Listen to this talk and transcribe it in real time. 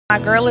My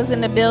girl is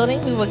in the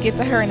building. We will get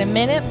to her in a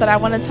minute, but I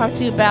want to talk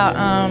to you about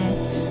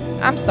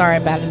I'm sorry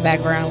about the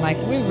background. Like,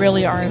 we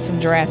really are in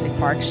some Jurassic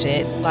Park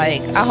shit.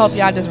 Like, I hope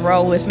y'all just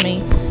roll with me.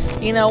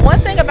 You know,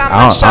 one thing about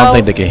my show, I don't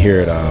think they can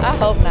hear it all. I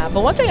hope not.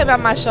 But one thing about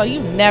my show, you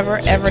never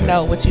ever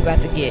know what you about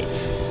to get.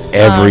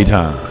 Every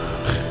time.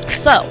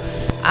 So,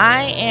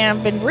 I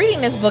am been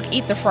reading this book,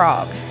 Eat the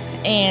Frog,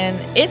 and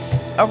it's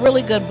a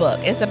really good book.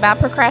 It's about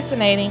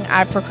procrastinating.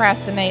 I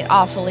procrastinate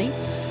awfully.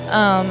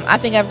 I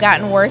think I've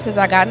gotten worse as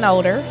I gotten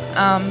older.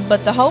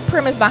 But the whole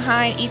premise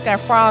behind Eat That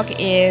Frog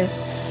is,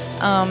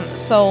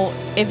 so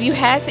if you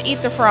had to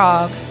eat the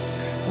frog,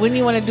 wouldn't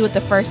you want to do it the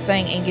first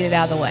thing and get it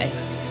out of the way?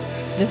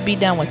 Just be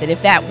done with it.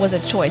 If that was a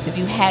choice, if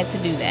you had to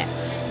do that.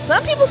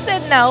 Some people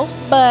said no,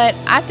 but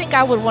I think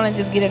I would want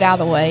to just get it out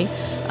of the way.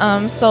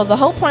 So the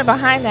whole point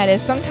behind that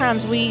is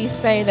sometimes we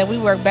say that we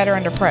work better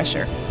under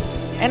pressure.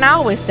 And I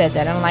always said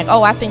that. I'm like,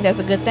 oh, I think that's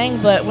a good thing.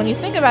 But when you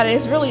think about it,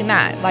 it's really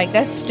not. Like,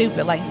 that's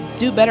stupid. Like,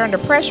 do better under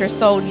pressure.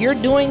 So you're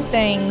doing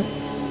things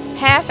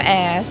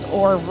half-assed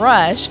or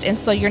rushed, and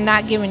so you're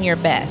not giving your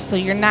best. So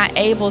you're not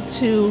able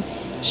to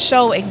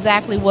show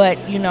exactly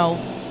what, you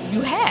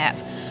have.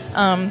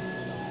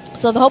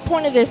 So the whole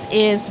point of this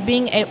is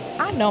being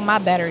I know my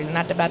battery's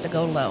not about to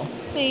go low.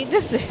 See,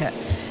 this is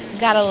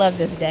gotta love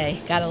this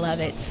day. Gotta love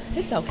it.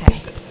 It's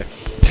okay.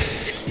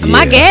 Yeah.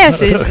 My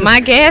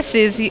gas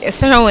is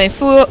showing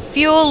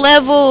fuel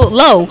level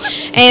low,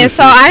 and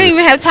so I didn't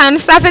even have time to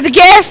stop at the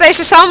gas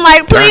station. So I'm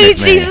like,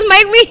 please, Jesus,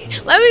 let me make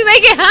it let me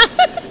make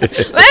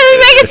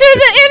it to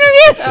the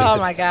interview. Oh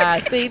my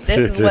God! See,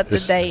 this is what the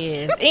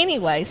day is.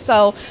 Anyway,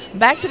 so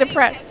back to the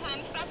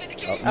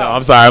No,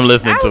 I'm sorry. I'm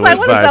listening to it.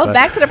 Like, sorry.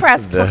 Back to the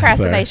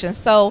procrastination.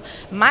 So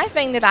my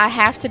thing that I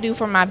have to do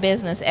for my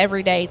business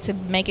every day to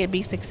make it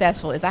be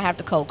successful is I have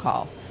to cold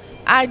call.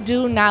 I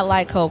do not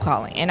like cold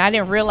calling, and I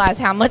didn't realize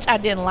how much I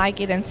didn't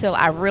like it until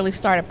I really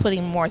started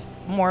putting more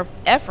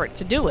effort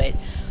to do it.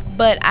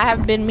 But I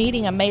have been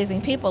meeting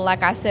amazing people.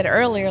 Like I said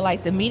earlier,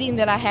 like the meeting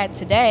that I had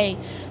today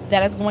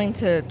that is going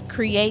to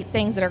create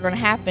things that are going to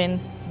happen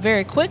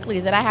very quickly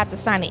that I have to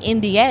sign an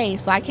NDA,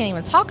 so I can't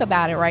even talk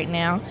about it right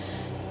now.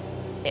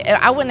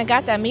 I wouldn't have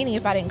got that meeting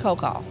if I didn't cold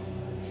call.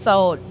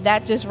 So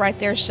that just right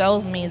there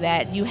shows me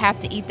that you have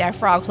to eat that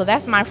frog. So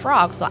that's my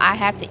frog. So I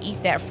have to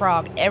eat that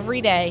frog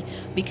every day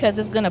because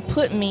it's going to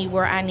put me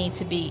where I need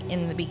to be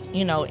in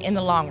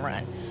the long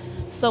run.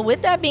 So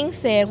with that being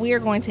said, we are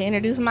going to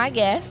introduce my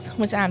guest,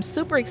 which I'm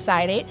super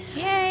excited.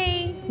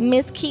 Yay.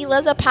 Miss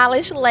Keela, the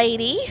Polished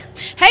Lady.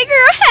 Hey,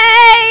 girl.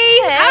 Hey.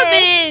 I've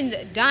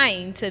been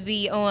dying to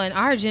be on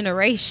Our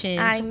Generation.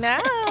 I know.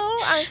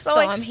 I'm so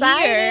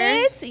excited.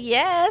 I'm here.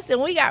 Yes.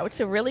 And we got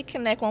to really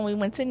connect when we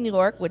went to New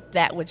York with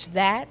that,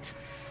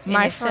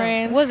 my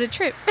friend. Was a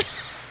trip.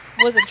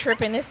 Was a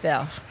trip in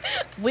itself.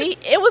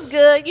 It was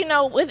good.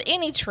 With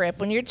any trip,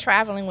 when you're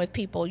traveling with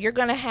people, you're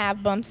going to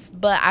have bumps,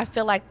 but I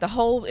feel like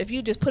if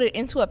you just put it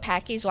into a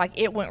package, like,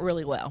 it went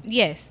really well.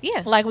 Yes.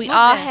 Yeah. Like, we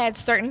all had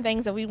certain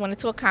things that we wanted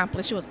to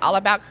accomplish. It was all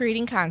about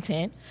creating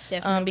content.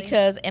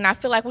 Definitely. And I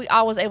feel like we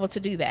all was able to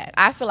do that.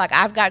 I feel like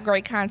I've got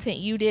great content,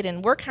 you did,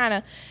 and we're kind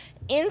of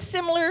in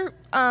similar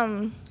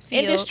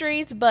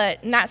industries,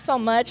 but not so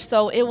much.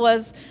 So it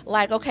was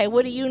like, okay,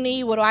 what do you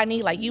need? What do I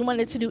need? Like, you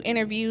wanted to do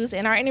interviews,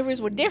 and our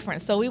interviews were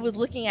different. So we was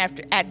looking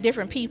at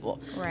different people.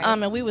 Right.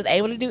 And we was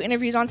able to do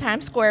interviews on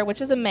Times Square,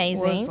 which is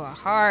amazing. It was so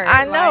hard.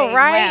 I know,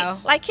 right? Wow.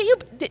 Like, can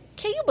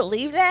you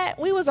believe that?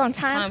 We was on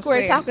Times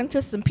Square talking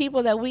to some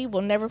people that we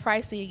will never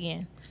probably see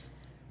again.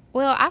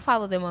 Well, I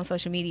follow them on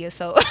social media,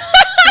 so.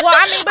 Well,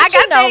 I mean,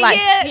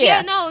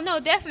 but no,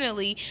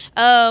 definitely.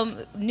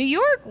 New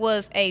York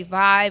was a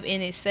vibe in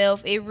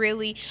itself.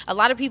 A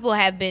lot of people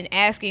have been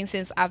asking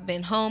since I've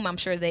been home. I'm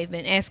sure they've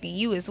been asking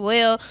you as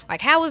well. Like,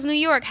 how was New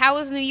York?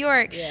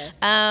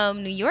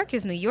 New York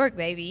is New York,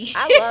 baby.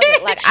 I love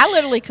it. Like, I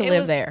literally could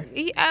live there.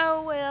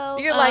 Oh,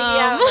 well. You're like, yeah,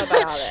 I don't know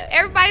about all that.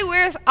 Everybody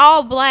wears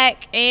all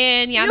black,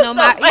 and y'all know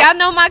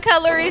my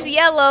color is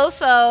yellow,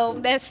 so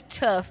that's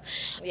tough.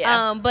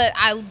 Yeah. But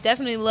I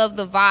definitely love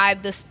the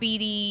vibe, the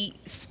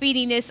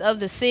speediness of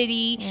the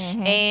city,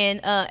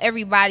 and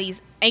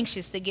everybody's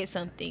anxious to get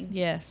something.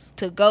 Yes.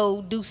 To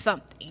go do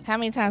something. How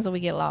many times did we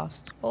get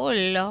lost? Oh,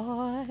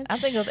 Lord. I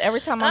think it was every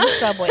time on the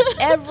subway.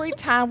 Every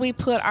time we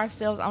put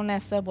ourselves on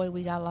that subway,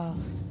 we got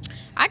lost.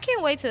 I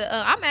can't wait to.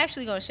 I'm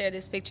actually going to share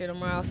this picture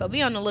tomorrow, so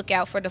be on the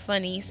lookout for the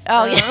funnies.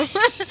 Oh, yeah.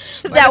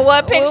 That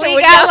one picture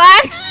we got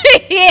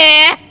locked.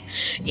 Yeah.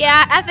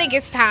 Yeah, I think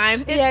it's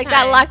time. It's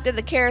got locked in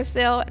the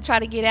carousel, try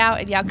to get out,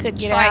 and y'all couldn't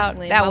get out.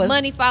 That was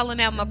money falling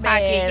out my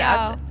pocket,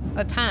 y'all.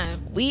 A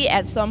time. We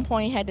at some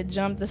point had to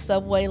jump the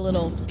subway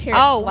little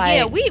carousel. Oh,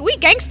 yeah, we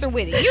gangster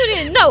with it. You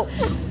didn't know.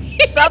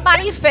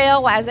 Somebody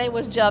fell as they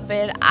was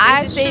jumping.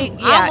 I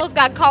almost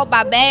got caught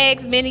by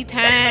bags many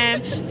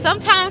times.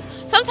 Sometimes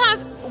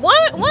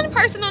one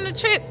person on the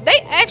trip, they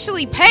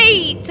actually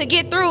paid to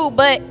get through,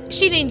 but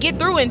she didn't get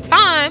through in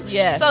time.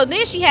 Yeah. So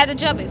then she had to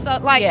jump it. So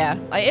like, yeah,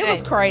 like it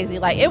was crazy.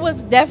 Like it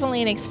was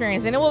definitely an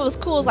experience. And what was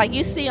cool is like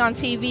you see on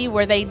TV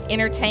where they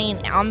entertain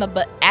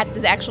at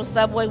the actual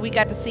subway. We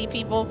got to see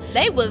people.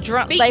 They was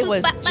drunk. They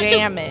was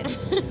jamming.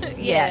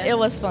 Yeah, it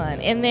was fun.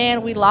 And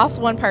then we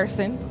lost one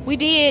person. We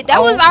did.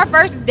 That was our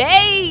first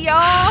day,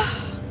 y'all.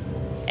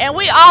 And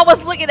we all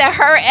was looking at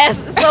her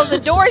as so the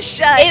door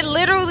shut. It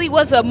literally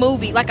was a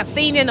movie, like a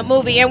scene in a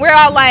movie, and we're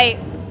all like,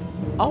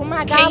 "Oh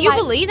my God!" Can you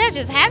believe that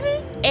just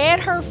happened?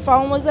 And her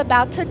phone was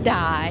about to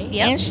die,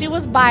 and she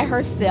was by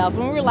herself,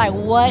 and we were like,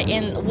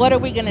 "What are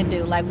we gonna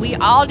do?" Like we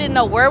all didn't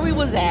know where we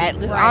was at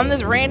on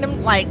this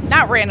random, like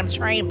not random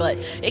train, but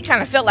it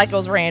kind of felt like it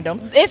was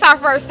random. It's our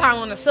first time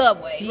on the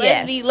subway.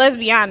 Let's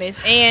be honest,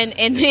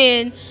 and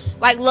then.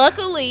 Like,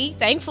 luckily,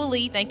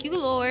 thankfully, thank you,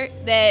 Lord,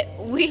 that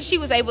she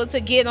was able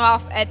to get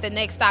off at the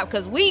next stop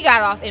because we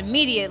got off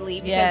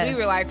immediately because we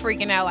were, like,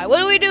 freaking out. Like, what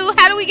do we do?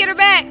 How do we get her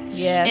back?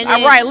 Yes.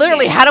 Right,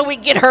 literally, how do we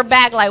get her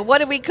back? Like, what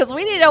do we – because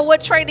we didn't know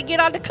what train to get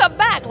on to come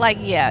back. Like,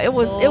 yeah, it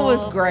was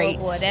great.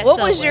 Boy, what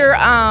was your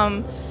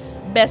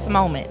best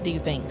moment, do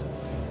you think?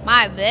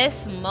 My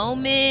best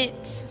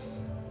moment,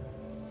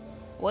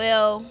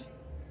 well –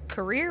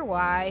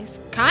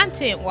 career-wise,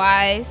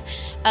 content-wise,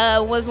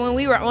 was when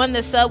we were on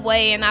the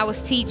subway and I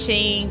was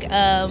teaching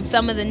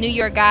some of the New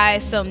York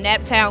guys some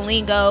Naptown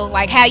lingo,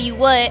 like how you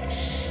what,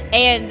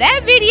 and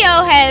that video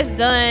has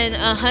done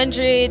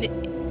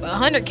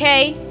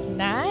 100K.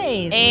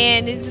 Nice.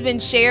 And it's been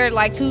shared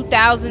like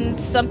 2,000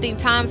 something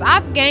times.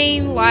 I've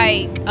gained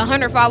like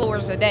 100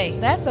 followers a day.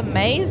 That's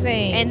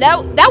amazing. And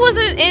that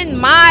wasn't in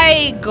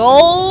my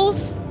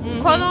goals,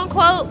 quote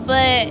unquote,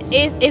 but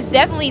it's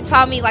definitely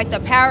taught me like the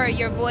power of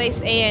your voice,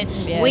 and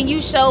when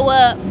you show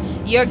up,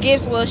 your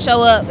gifts will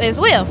show up as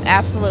well.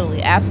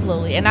 Absolutely.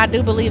 And I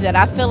do believe that.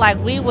 I feel like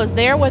we was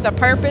there with a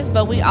purpose,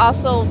 but we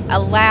also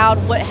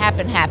allowed what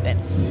happened happen.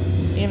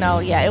 You know,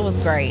 it was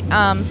great.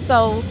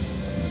 So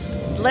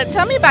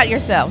tell me about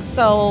yourself.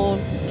 So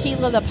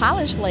Keela the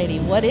Polished Lady,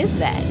 what is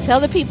that?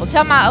 Tell the people.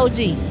 Tell my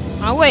OGs.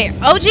 Oh wait,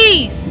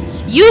 OGs.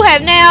 You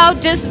have now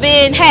just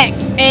been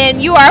hacked,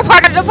 and you are a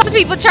part of the Polished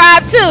People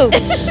tribe too.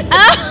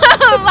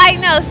 Like,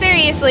 no,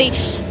 seriously.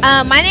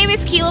 My name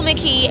is Keela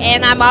McKee,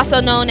 and I'm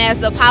also known as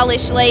the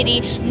Polished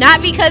Lady.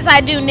 Not because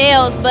I do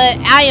nails, but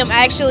I am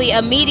actually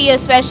a media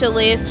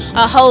specialist,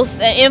 a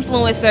host, an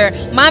influencer,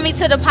 mommy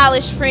to the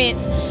Polished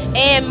Prince.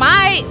 And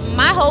my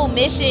whole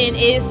mission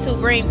is to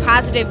bring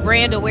positive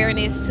brand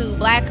awareness to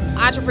Black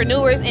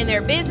entrepreneurs and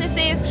their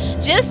businesses,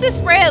 just to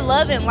spread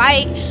love and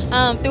light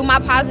through my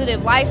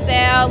positive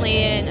lifestyle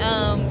and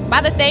by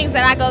the things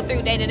that I go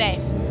through day to day.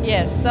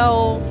 Yes.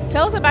 So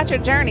tell us about your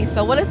journey.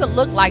 So what does it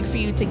look like for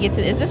you to get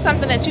to? Is this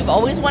something that you've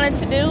always wanted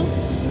to do,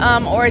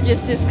 or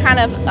just kind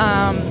of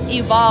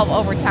evolve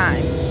over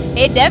time?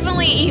 It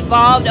definitely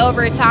evolved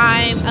over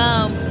time.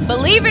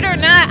 Believe it or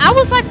not, I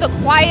was like the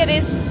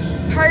quietest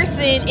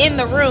person in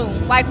the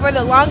room. Like for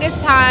the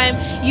longest time,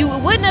 you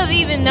wouldn't have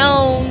even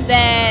known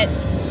that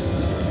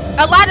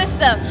a lot of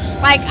stuff.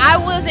 Like I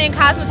was in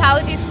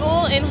cosmetology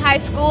school in high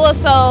school,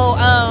 so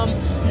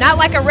not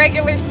like a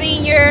regular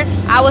senior.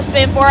 I would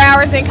spend 4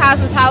 hours in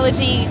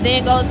cosmetology,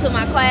 then go to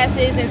my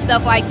classes and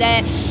stuff like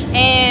that.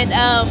 And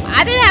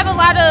I didn't have a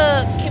lot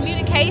of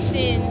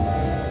communication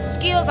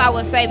skills, I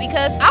would say,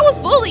 because I was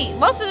bullied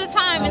most of the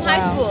time in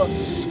high school.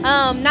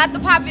 Not the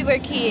popular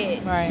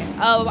kid. Right.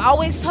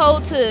 Always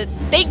told to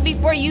think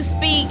before you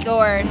speak,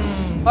 or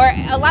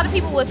a lot of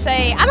people would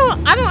say, I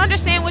don't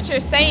understand what you're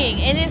saying.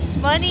 And it's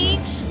funny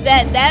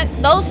that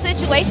those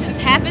situations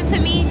happen to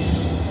me.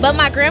 But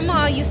my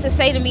grandma used to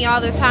say to me all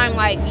the time,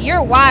 like,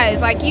 you're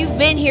wise, like, you've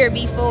been here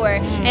before.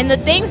 And the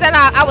things that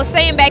I was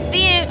saying back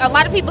then, a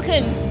lot of people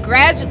couldn't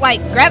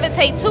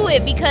gravitate to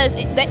it because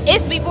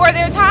it's before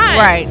their time.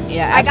 Right,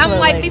 yeah, like, absolutely.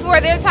 I'm like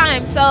before their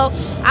time. So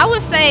I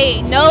would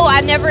say, no, I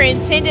never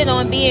intended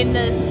on being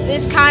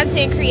this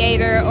content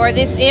creator or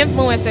this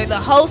influencer, the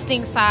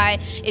hosting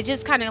side. It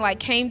just kind of like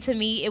came to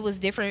me. It was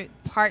different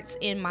parts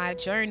in my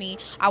journey.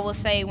 I will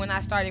say when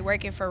I started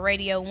working for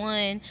Radio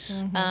 1,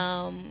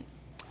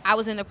 I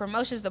was in the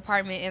promotions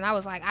department, and I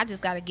was like, I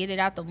just got to get it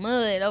out the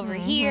mud over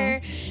here,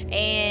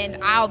 and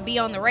I'll be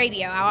on the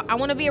radio. I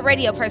want to be a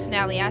radio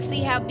personality. I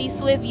see how B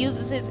Swift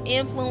uses his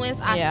influence.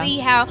 I see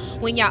how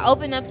when y'all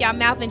open up y'all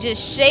mouth and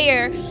just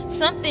share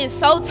something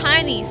so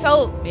tiny,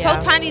 so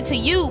tiny to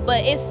you,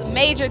 but it's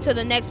major to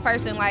the next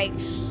person. Like,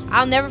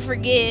 I'll never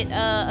forget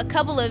a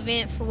couple of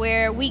events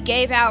where we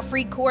gave out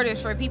free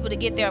quarters for people to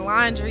get their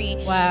laundry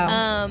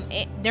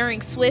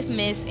during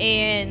Swiftmas,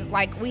 and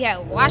like we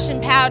had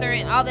washing powder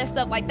and all that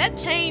stuff. Like that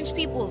changed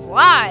people's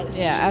lives.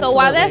 Yeah, absolutely. So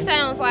while that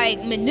sounds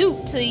like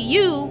minute to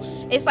you,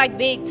 it's like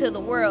big to the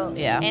world.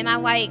 Yeah. And I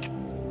like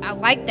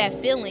that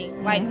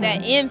feeling, like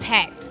that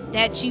impact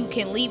that you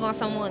can leave on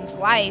someone's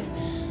life.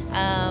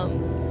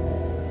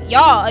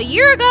 Y'all, a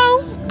year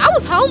ago, I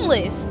was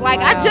homeless. Like,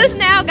 I just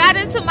now got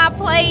into my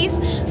place.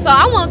 So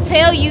I won't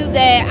tell you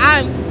that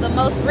I'm the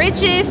most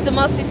richest, the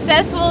most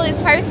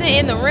successfulest person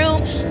in the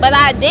room, but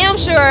I damn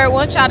sure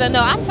want y'all to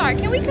know. I'm sorry,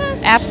 can we cuss?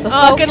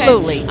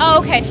 Absolutely.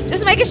 Okay.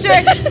 Just making sure.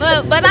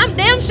 but I'm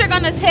damn sure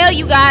gonna tell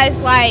you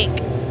guys, like,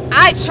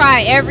 I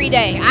try every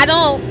day.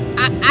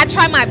 I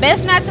try my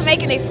best not to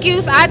make an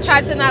excuse. I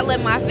try to not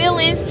let my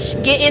feelings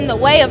get in the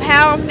way of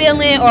how I'm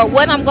feeling or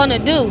what I'm gonna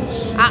do.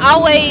 I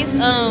always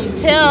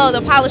tell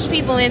the polished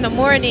people in the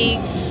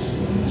morning,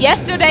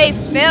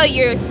 yesterday's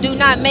failures do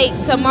not make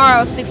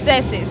tomorrow's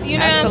successes. You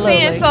know Absolutely.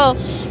 what I'm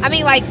saying? So, I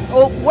mean, like,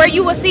 where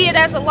you will see it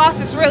as a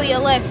loss is really a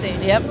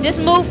lesson. Yep.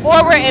 Just move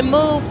forward and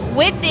move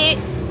with it,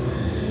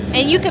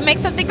 and you can make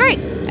something great.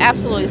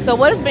 Absolutely. So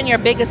what has been your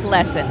biggest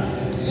lesson?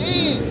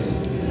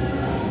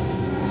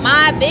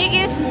 My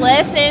biggest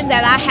lesson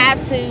that I have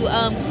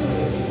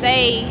to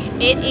say,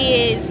 it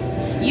is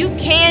you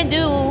can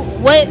do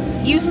what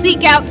you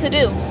seek out to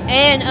do.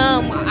 And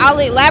I'll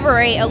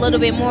elaborate a little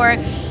bit more.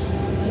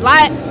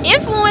 Like,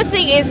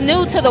 influencing is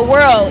new to the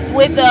world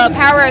with the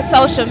power of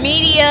social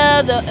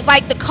media,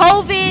 the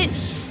COVID.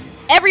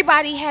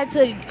 Everybody had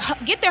to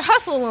get their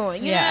hustle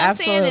on. You know what I'm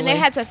saying? And they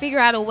had to figure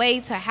out a way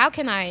to, how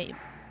can I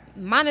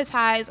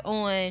monetize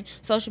on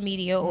social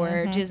media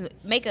or just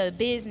make a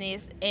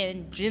business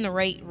and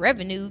generate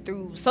revenue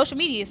through social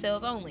media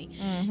sales only.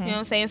 You know what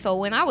I'm saying? So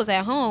when I was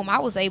at home, I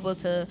was able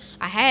to,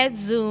 I had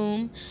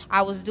Zoom,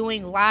 I was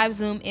doing live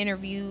Zoom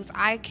interviews,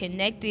 I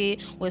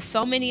connected with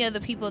so many other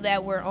people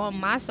that were on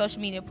my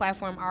social media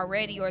platform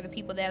already, or the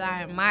people that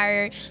I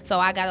admired. So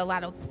I got a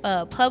lot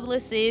of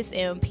publicists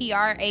and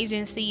PR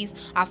agencies.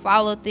 I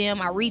followed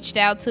them, I reached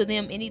out to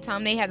them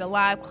anytime they had a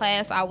live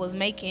class. I was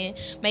making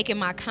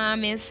my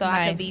comments so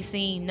I could be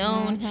seen,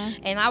 known.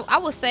 And I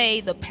would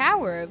say the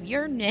power of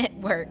your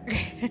network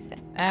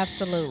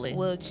Absolutely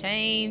will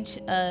change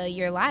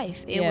your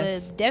life. It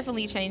will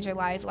definitely change your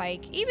life.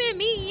 Like, even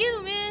me and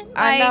you, man.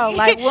 I know.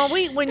 Like,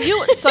 when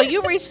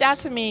you reached out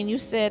to me and you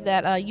said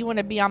that you want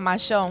to be on my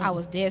show. I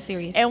was dead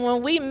serious. And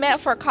when we met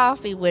for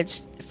coffee,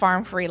 which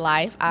Farm Free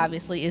Life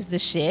obviously is the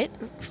shit.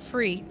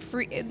 Free,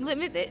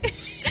 limited.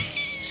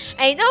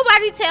 Ain't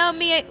nobody tell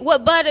me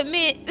what butter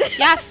meant.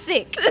 Y'all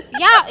sick.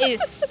 Y'all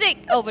is sick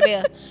over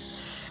there.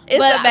 It's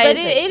amazing. But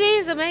it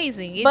is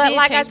amazing. But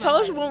like I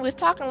told you when we was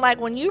talking, like,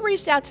 when you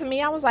reached out to me,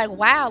 I was like,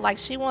 wow, like,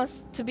 she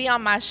wants to be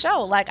on my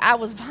show. Like, I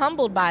was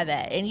humbled by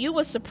that. And you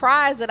was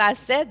surprised that I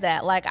said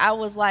that. Like, I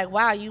was like,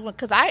 wow,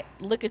 because I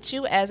look at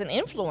you as an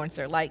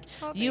influencer. Like,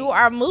 you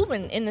are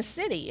moving in the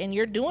city and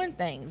you're doing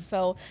things.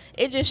 So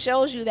it just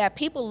shows you that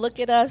people look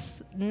at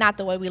us not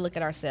the way we look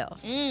at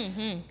ourselves.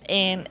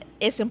 And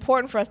it's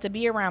important for us to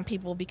be around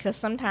people because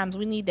sometimes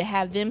we need to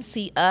have them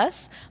see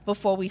us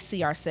before we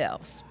see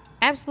ourselves.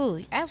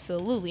 Absolutely.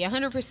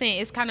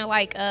 100%. It's kind of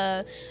like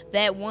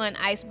that one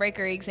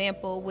icebreaker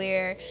example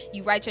where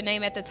you write your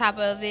name at the top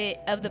of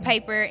the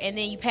paper, and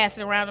then you pass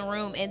it around the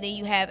room, and then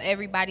you have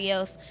everybody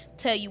else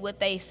tell you what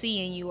they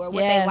see in you or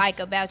what they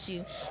like about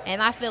you.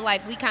 And I feel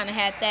like we kind of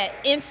had that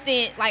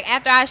instant, like,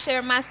 after I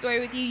shared my story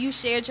with you, you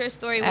shared your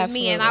story with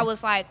me, and I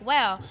was like,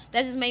 wow,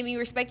 that just made me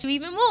respect you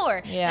even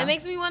more. It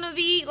makes me want to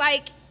be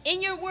like in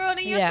your world,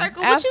 in your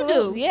circle, absolutely.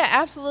 What you do. Yeah,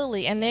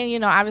 absolutely. And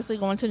then, obviously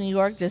going to New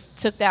York just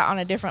took that on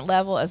a different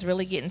level as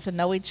really getting to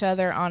know each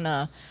other on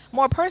a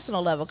more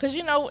personal level. Because,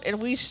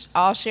 and we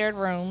all shared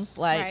rooms.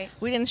 Like,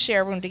 we didn't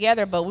share a room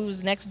together, but we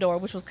was next door,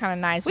 which was kind of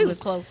nice. We was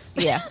close.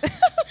 Yeah.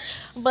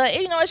 But,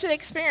 it's an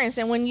experience.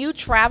 And when you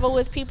travel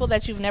with people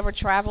that you've never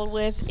traveled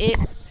with,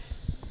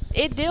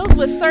 it deals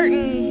with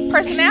certain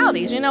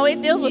personalities,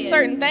 it deals with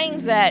certain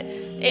things that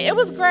it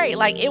was great.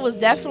 Like, it was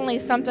definitely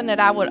something that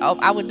I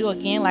would do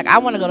again. Like, I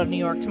want to go to New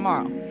York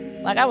tomorrow.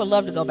 Like, I would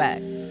love to go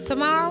back.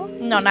 Tomorrow?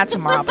 No, not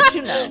tomorrow, but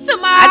tomorrow.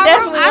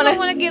 I don't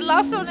want to get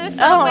lost on this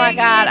subway. Oh my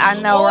God, I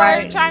know,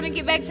 right? Or trying to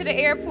get back to the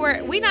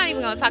airport. We're not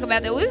even going to talk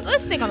about that.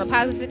 Let's stick on the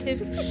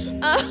positives.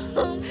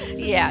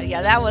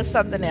 Yeah, that was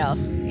something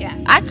else. Yeah,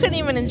 I couldn't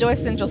even enjoy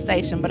Central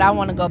Station, but I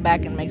want to go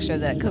back and make sure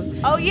that because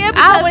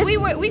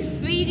we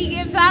Speedy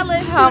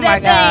Gonzalez through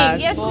that thing.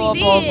 Yes, we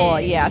did.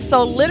 Boy, yeah.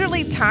 So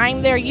literally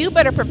time there, you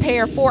better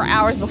prepare 4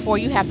 hours before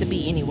you have to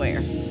be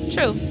anywhere.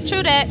 True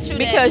that.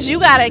 Because you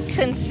got to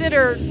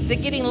consider the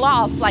getting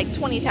lost like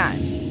 20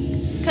 times.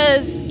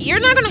 Because you're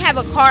not going to have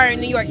a car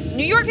in New York.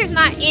 New York is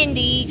not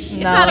Indy.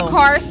 It's not a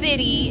car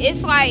city.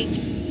 It's like,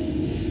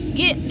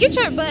 get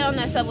your butt on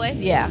that subway.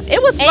 Yeah.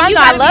 It was fun.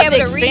 I love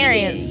the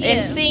experience.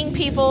 And seeing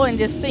people and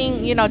just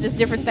seeing, just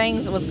different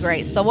things. It was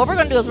great. So what we're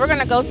going to do is we're going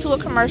to go to a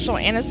commercial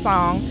and a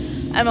song.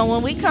 And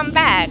when we come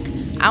back,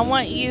 I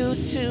want you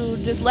to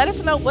just let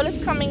us know what is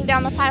coming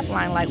down the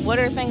pipeline. Like, what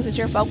are things that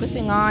you're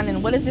focusing on,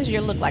 and what does this year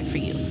look like for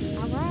you?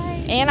 All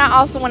right. And I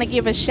also want to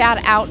give a shout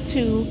out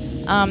to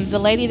the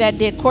lady that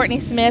did Courtney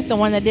Smith, the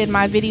one that did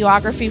my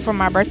videography for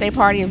my birthday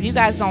party. If you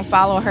guys don't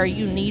follow her,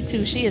 you need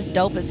to. She is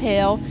dope as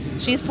hell.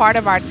 She's part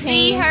of our team.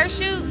 See her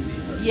shoot?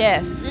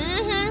 Yes.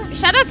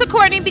 Shout out to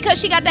Courtney because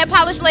she got that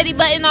Polished Lady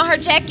button on her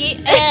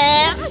jacket.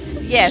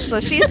 Yes, so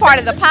she's part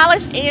of The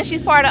Polished, and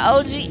she's part of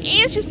OG,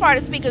 and she's part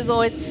of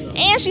Speakerzoids,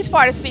 and she's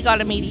part of Speak on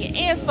the Media,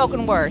 and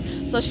Spoken Word.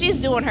 So she's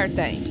doing her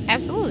thing.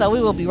 Absolutely. So we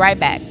will be right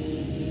back.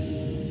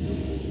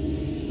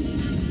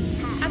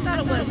 I thought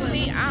it was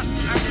C. I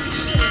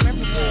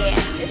remember that.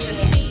 It's a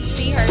C.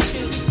 See her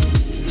shoot.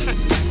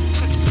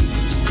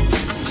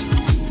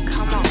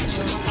 Come on.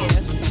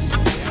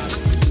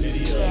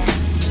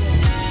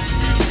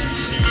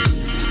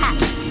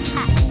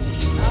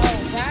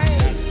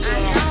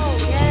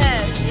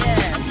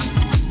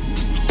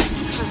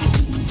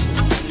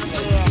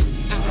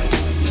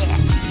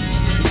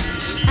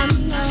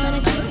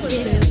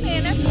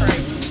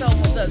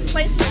 The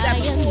place was that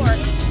before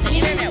the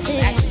internet was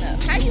acting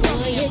up. How you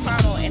gonna be in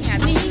Carmel and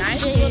have this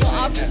nice little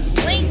office,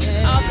 linked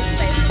office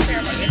space for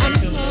terrible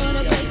internet?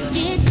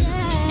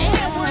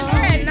 And we're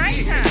there at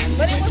nighttime,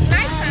 but it was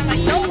nighttime,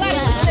 like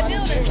nobody was in the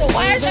building. So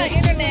why is our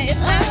internet?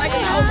 It's not like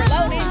it's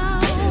overloaded.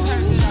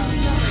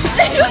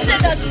 You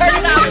said no, turn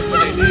it off.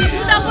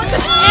 You know what?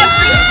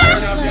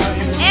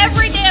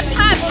 Every damn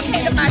time we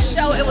came to my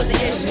show, it was an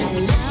issue.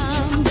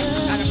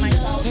 Out of my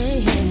phone.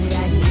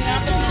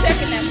 I'm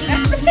checking that.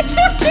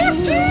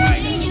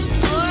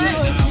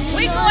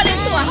 We going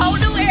into a whole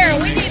new era.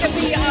 We need to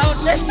be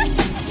on this.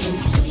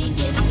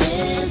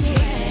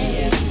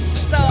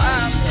 So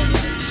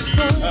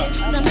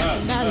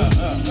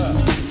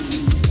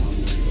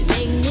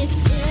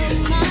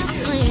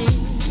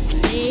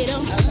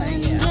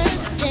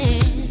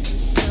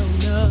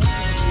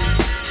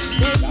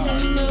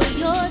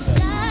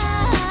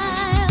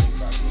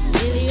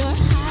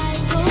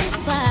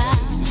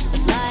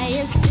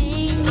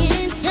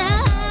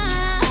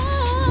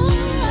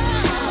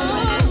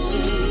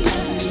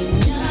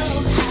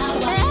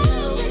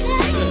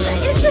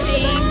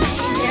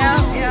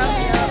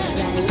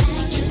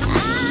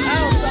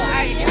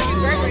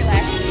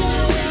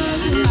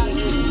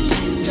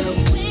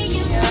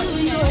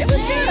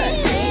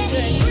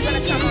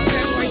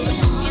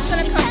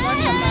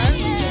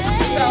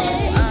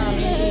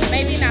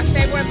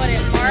but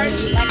in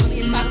March, like we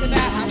had talked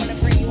about, I'm gonna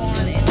bring you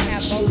on and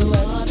have both of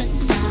us. It's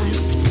just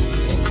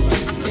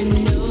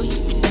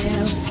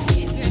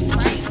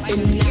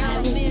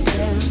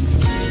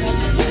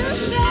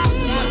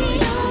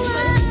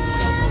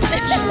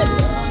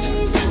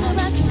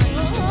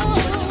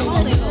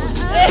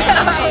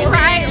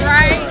right, like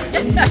right.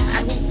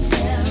 So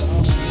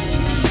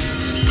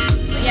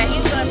yeah,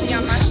 he's gonna be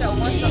on my show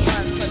once a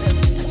month for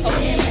this whole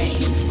campaign.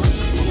 So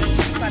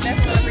I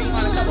definitely gonna bring you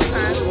on a couple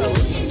times.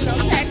 So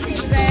tag team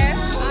his ass.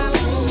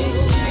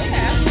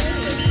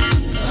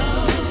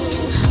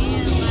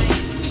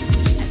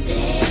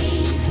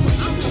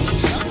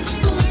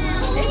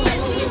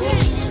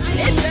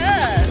 It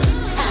does.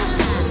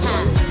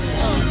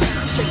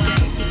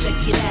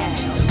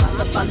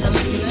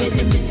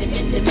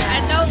 I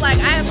know, like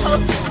I have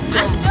posted.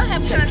 I still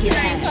have content I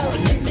ain't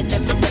posted.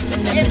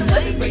 And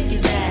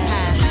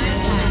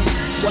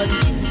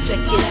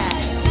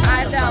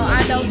I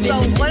know. So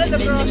one of the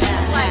girls, she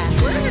was like,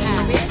 "Where have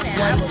you been at?"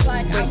 I was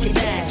like, "I was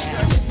there."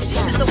 She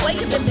said, "The way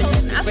you've been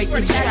posting, I swear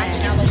to God, I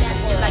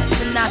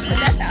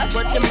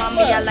but the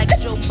mommy, I like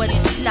Joe, but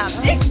it's not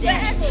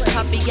exactly.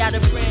 Poppy got a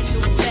brand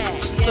new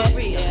bag, for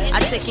real. I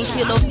taking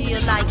Kilo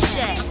Neal like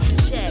Shaq.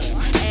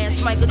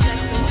 Ask Michael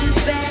Jackson who's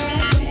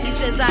bad. He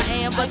says I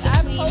am, but the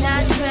queen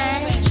not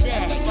trash.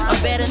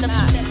 I'm bad enough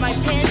to let my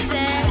pants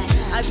sag.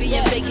 I be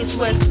in Vegas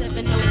where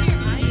 702.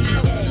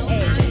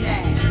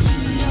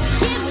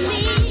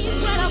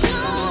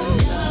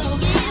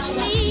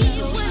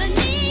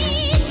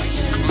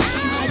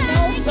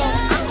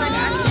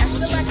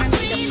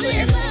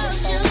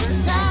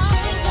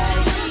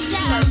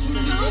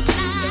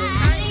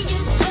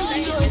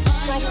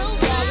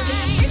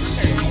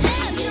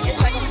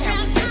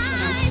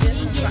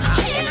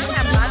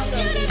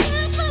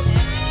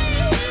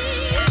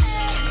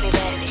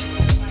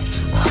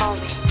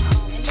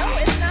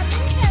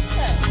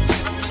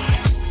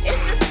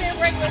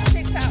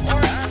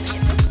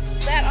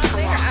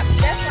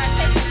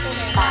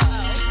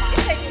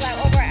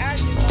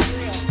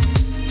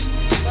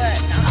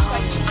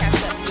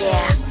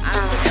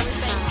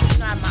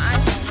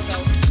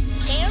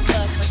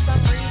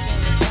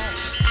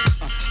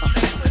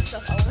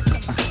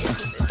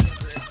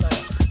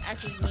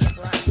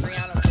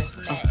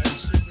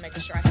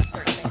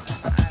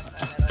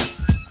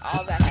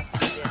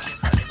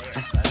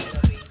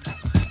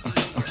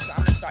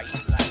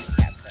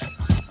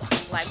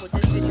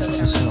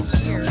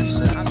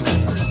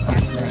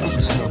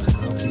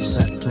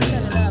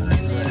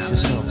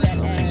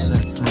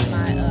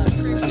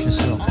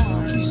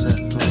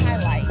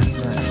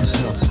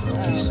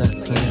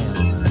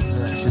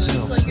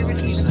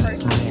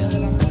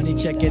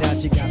 Check it out,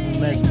 you got me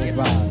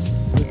mesmerized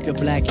with your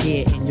black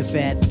hair and your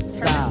fat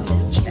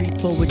thighs. Street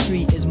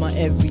poetry is my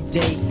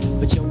everyday,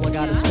 but yo, I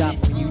gotta stop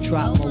when you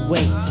drop my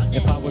weight.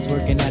 If I was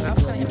working at the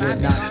club, you would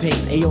not pay.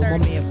 Ayo, my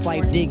man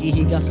Fife Diggy,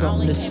 he got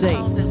something to say.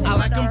 I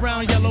like him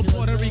brown, yellow,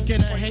 Puerto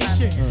Rican, and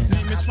Haitian.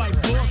 Name is Fife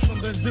Dog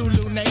from the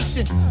Zulu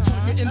Nation.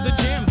 Told you in the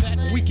jam that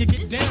we can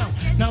get down.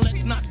 Now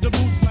let's knock the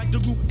roots like the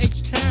group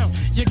H-Town.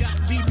 You got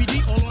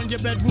BBD all on your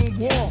bedroom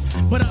wall,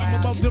 but I'm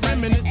above the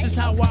rim and this is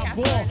how I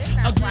ball.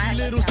 A gritty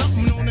little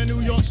something on the New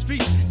York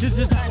street. This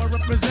is how I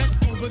represent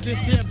over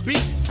this here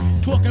beat.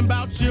 Talking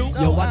about you.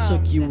 Yo, I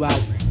took you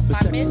out.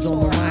 Perceptions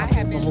on my mind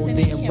for the whole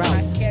damn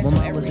route. My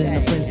mind was in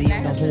a frenzy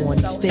in the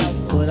horny state,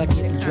 but I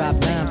couldn't drop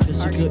dimes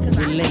cause you couldn't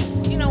relate.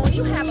 You know, when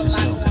you have a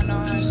lot going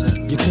on,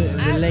 you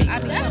couldn't relate.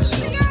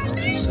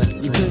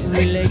 You couldn't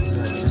relate.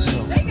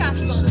 They got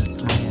some.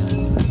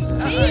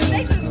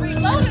 They just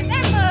reloaded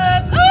that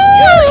mug. Ooh,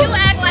 you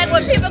act like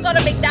when people go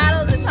to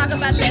McDonald's and talk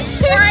about that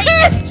Sprite.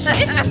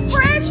 It's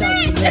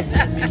pregnant.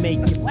 Let me make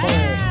you ball.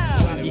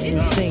 Drive you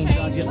insane,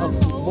 drive you up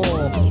the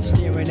wall.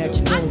 Staring at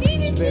your dome,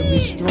 he's very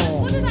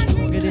strong.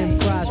 Stronger than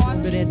pride,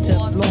 stronger than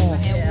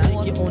Teflon.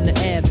 Take you on the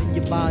Ave and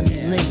you buy me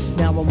links.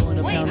 Now I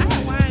wanna pound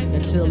the wine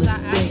until it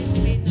stinks.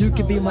 You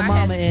can be my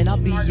mama and I'll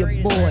be your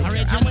boy. I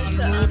read your body,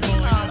 rude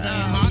boy,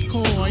 my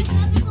coy.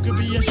 You could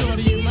be a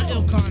shorty in my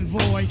ill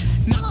convoy.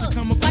 Not to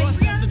come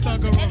across as a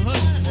thug or a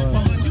hood. But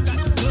hun, you got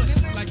the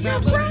goods like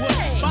Madeline Wood.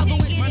 By the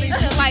way, my name's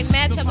To like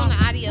match up on the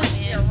audio,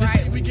 man. They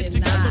say we get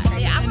together by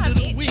the end of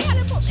the week.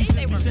 She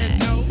said we said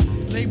no,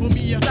 label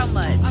me a So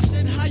much. I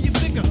said how you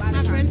figure?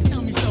 My friends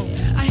tell me so.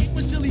 I hate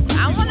when silly people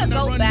I want to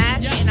go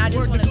back and I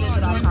just want to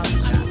visit all coffee I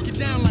shops. don't get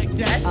down like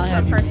that. I'll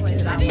have you Personally,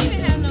 that I We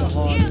didn't have no,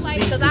 yeah, like,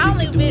 because I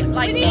only been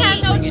like we didn't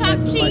have no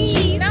chopped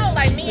cheese. No,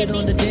 like me and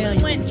on the down, Niecy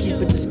you went can to. keep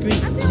it discreet.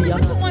 I think See, we I'm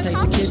went to not one the type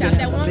of coffee kid shop. that That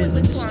have one a we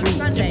visit went the to on street.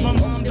 Sunday. My mom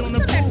Did don't we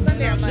come back approve,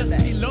 Sunday or then I'll just be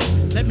Monday? low.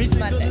 Let me see the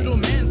Monday. little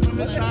man from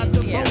inside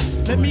the Yeah. boat.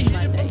 Let me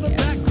hit it from the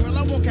back, girl. I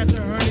won't catch a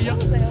hernia.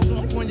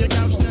 Off on your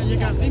couch, now you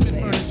got Siemens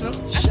furniture.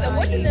 So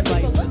what do the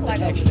people look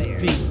like over there?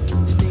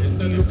 Stacy,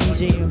 Beetle,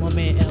 PJ, and my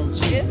man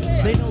LG.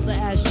 They know the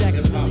ass jack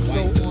is really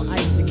so on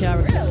ice. The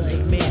character is a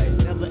man,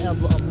 never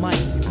ever a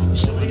mice.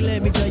 Shorty,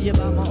 let me tell you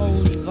about my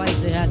only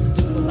vice. It has to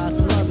do with lots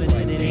of loving,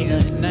 and it ain't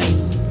nothing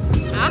nice.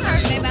 I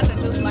heard they about to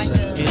do like a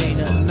It ain't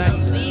nothing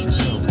nice. big It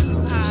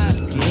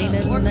ain't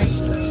nothing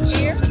nice.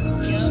 here.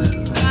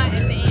 Not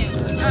at the end.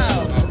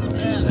 Oh,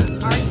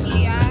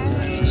 RTI.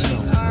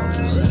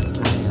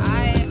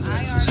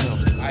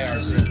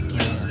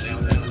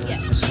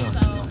 Yeah. So I'm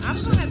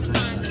gonna have to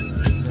find the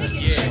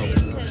tickets for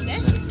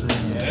this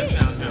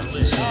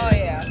because that's oh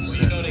yeah.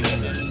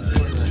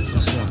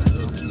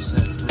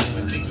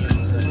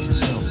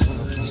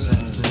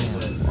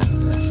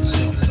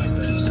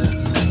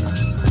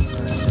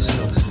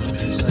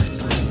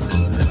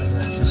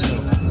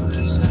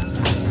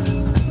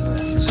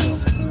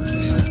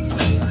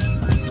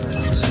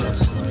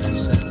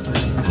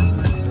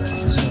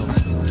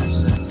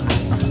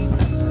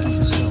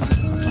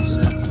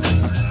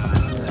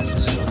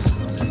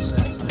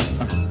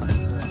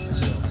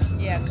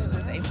 Yeah, 'cause it's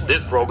April.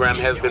 This program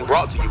has been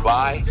brought to you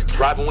by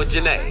Driving with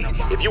Janae.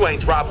 If you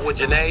ain't driving with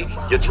Janae,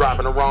 you're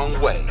driving the wrong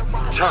way.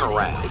 Turn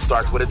around. It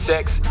starts with a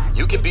text.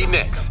 You can be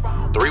next.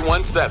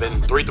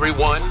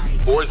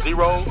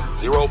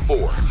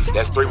 317-331-4004.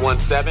 That's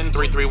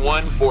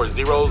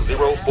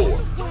 317-331-4004.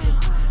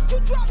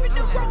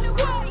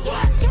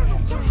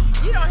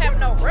 You don't have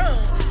no room.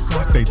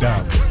 They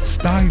down.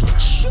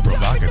 Stylish,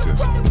 provocative.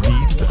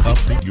 Need to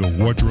update your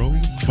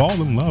wardrobe? Fall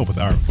in love with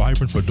our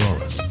vibrant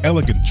fedoras,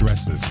 elegant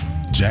dresses,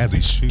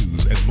 jazzy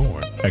shoes, and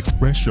more.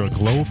 Express your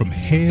glow from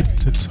head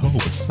to toe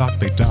with Sock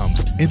de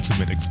Dame's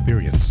intimate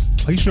experience.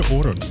 Place your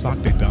order on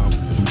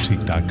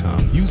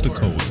sockdedamboutique.com. Use the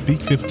code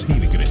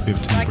SPEAK15 to get a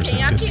 15% Can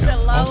y'all keep it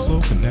discount. low?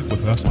 Also, connect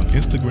with us on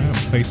Instagram and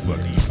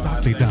Facebook.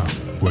 Sock de Dame,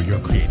 where your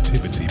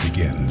creativity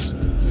begins.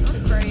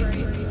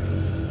 Crazy.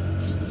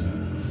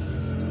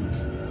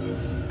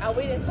 Oh,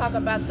 we didn't talk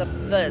about the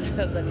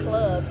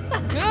club.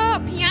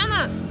 oh,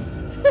 pianos.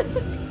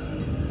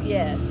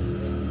 Yes.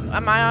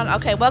 Am I on?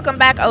 Okay, welcome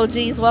back,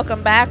 OGs.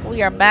 Welcome back.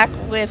 We are back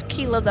with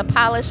Keela the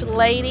Polished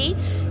Lady.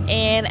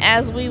 And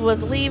as we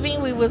was leaving,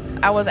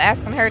 I was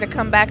asking her to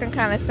come back and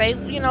kind of say,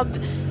 you know,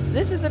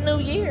 this is a new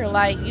year.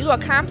 Like, you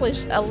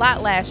accomplished a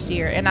lot last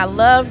year. And I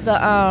love the,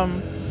 I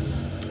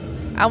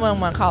wouldn't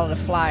want to call it a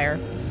flyer.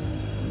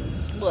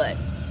 What?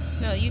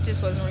 No, you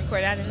just wasn't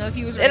recording. I didn't know if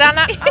you was ready. Did I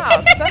not?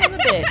 Oh, son of a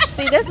bitch.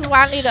 See, this is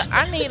why I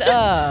need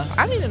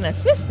an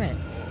assistant.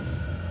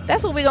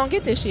 That's what we gonna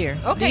get this year.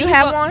 Okay, Do you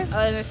have got one?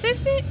 An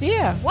assistant?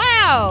 Yeah.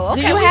 Wow.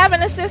 Okay, Do you have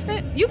an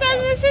assistant? You got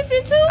an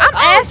assistant too? I'm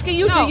asking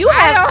you. No, Do you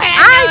have? I don't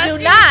have I no do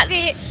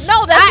assistant. not.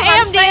 No, that's what I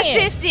am I'm the saying.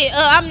 assistant.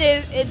 I'm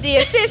the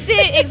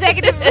assistant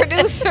executive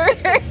producer,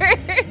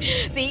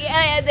 the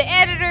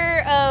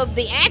editor,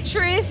 the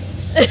actress,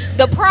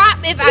 the prop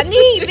if I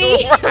need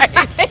be.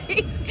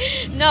 Right.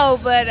 No,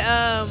 but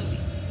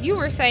you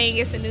were saying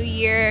it's a new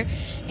year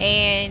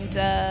and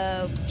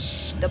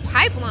the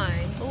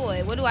pipeline.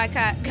 Boy, what do I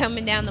got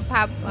coming down the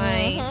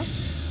pipeline? Mm-hmm.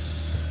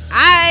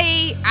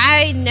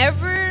 I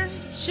never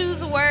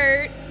choose a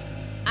word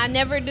I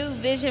never do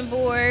vision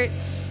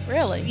boards.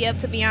 Really? Yep,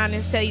 to be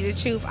honest, tell you the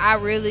truth, I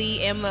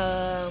really am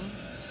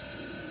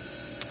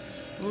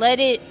let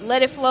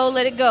it flow,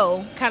 let it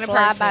go kind of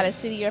Fly person. by the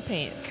seat of your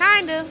pants.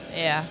 Kinda.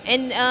 Yeah.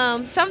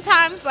 And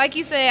sometimes, like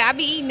you said, I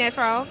be eating that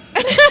frog.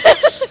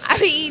 I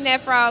be eating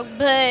that frog,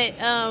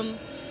 but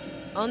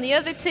on the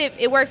other tip,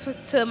 it works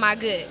to my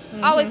good.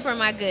 Always for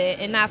my good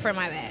and not for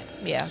my bad.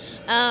 Yeah.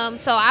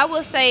 So I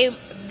will say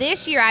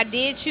this year I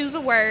did choose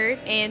a word,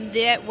 and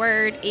that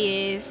word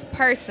is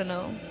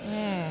personal.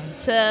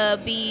 To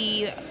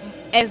be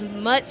as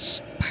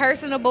much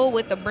personable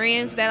with the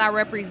brands that I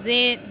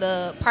represent,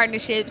 the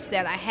partnerships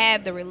that I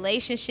have, the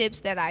relationships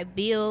that I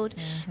build,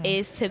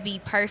 is to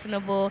be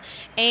personable.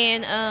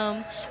 And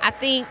I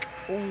think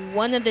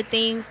one of the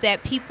things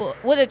that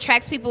what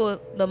attracts people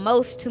the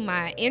most to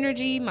my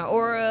energy, my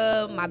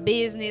aura, my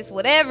business,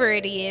 whatever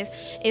it is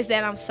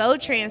that I'm so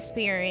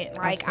transparent.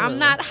 Like, I'm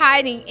not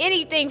hiding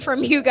anything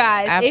from you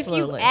guys.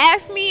 Absolutely. If you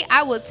ask me,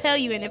 I will tell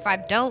you. And if I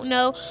don't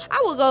know, I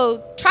will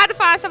go try to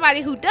find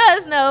somebody who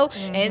does know.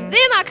 And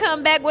then I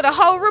come back with a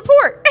whole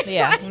report.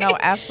 Yeah, no,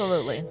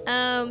 absolutely.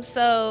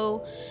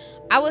 So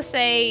I would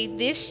say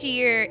this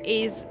year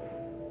is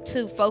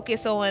to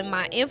focus on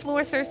my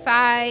influencer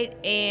side,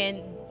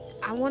 and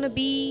I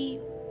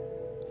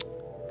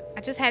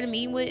just had a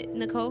meeting with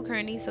Nicole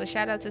Kearney, so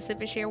shout out to Sip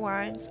and Share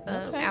Wines.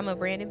 I'm a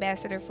brand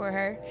ambassador for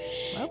her.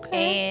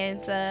 Okay.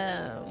 And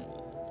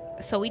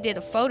so we did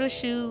a photo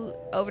shoot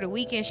over the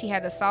weekend. She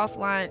had a soft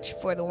launch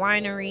for the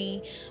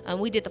winery.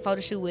 We did the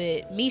photo shoot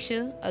with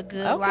Misha, a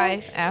Good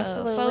Life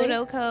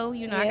Photo Co.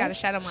 You know, I got to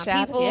shout out my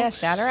people. Yeah,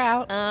 shout her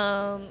out.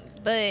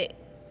 But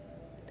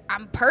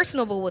I'm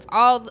personable with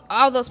all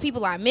those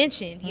people I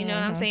mentioned. You know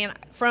what I'm saying?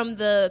 From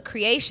the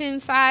creation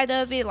side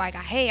of it, like,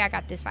 hey, I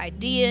got this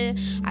idea.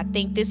 I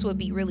think this would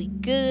be really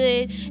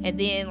good. And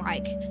then,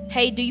 like,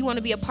 hey, do you want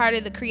to be a part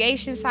of the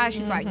creation side?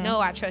 She's like, no,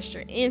 I trust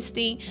your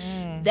instinct.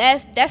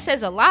 That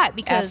says a lot,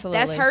 because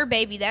that's her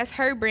baby, that's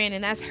her brand,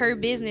 and that's her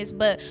business.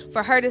 But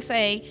for her to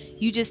say,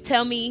 you just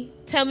tell me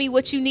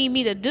what you need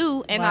me to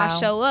do, and I'll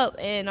show up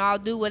and I'll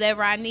do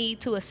whatever I need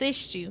to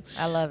assist you.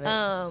 I love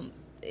it.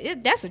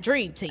 That's a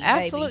dream team,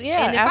 Absolutely, baby.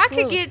 yeah, and if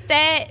absolutely. I could get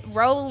that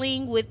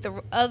rolling with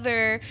the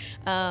other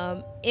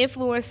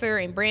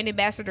influencer and brand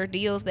ambassador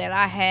deals that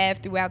I have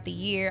throughout the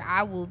year,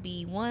 I will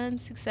be one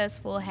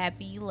successful,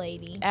 happy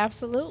lady.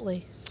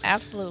 Absolutely.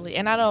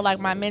 And I know, like,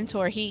 my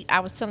mentor, I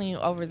was telling you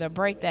over the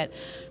break that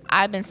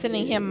I've been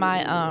sending him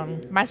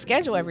my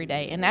schedule every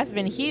day, and that's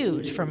been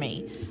huge for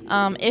me.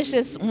 It's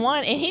just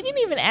one, and he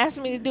didn't even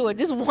ask me to do it.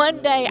 Just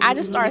one day, I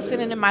just started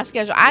sending him my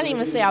schedule. I didn't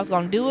even say I was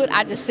going to do it.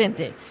 I just sent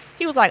it.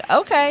 He was like,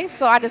 okay.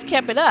 So I just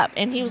kept it up,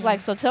 and he was like,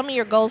 so tell me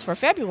your goals for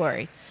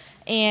February.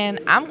 And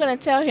I'm going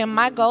to tell him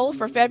my goal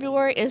for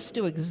February is to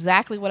do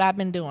exactly what I've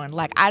been doing.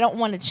 Like, I don't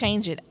want to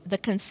change it, the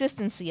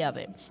consistency of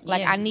it.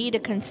 Like, I need to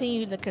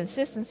continue the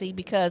consistency,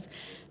 because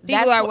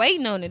people are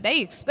waiting on it.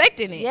 They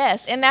expecting it.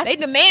 Yes. And they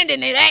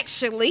demanding it,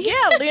 actually.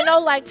 Yeah. You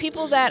know, like,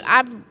 people that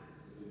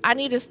I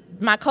need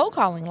my cold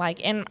calling,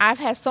 like, and I've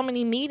had so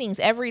many meetings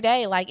every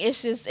day. Like,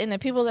 it's just, and the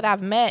people that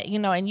I've met, you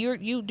know, and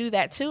you do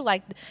that too.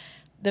 Like,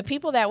 the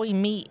people that we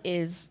meet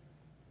is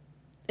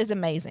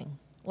amazing.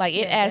 Like,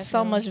 it adds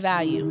so much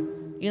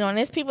value, you know, and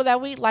it's people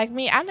that like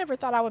me, I never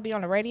thought I would be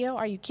on the radio.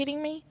 Are you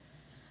kidding me?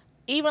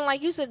 Even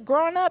like you said,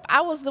 growing up,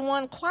 I was the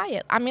one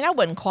quiet. I mean, I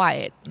wasn't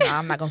quiet. No,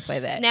 I'm not going to say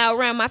that. Now,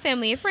 around my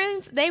family and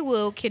friends, they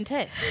will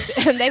contest.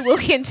 They will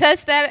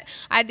contest that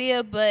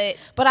idea, but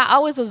I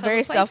always was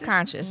very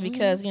self-conscious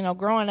because, you know,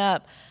 growing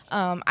up,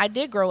 I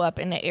did grow up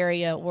in an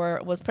area where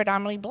it was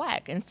predominantly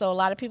black. And so a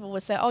lot of people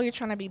would say, oh, you're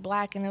trying to be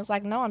black. And it was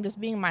like, no, I'm just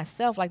being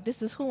myself. Like,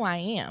 this is who I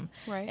am.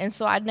 Right. And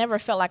so I never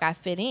felt like I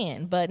fit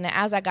in. But now,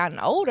 as I gotten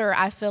older,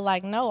 I feel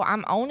like, no,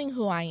 I'm owning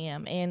who I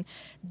am. And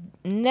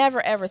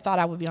never, ever thought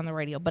I would be on the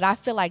radio. But I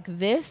feel like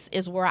this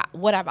is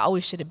what I've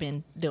always should have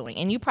been doing.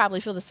 And you probably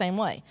feel the same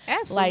way.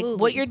 Absolutely.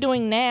 Like, what you're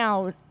doing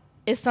now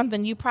is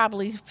something you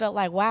probably felt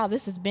like, wow,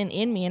 this has been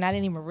in me and I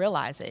didn't even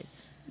realize it.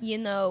 You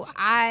know,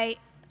 I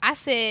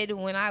said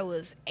when I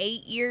was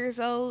 8 years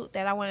old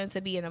that I wanted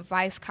to be an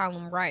advice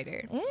column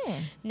writer.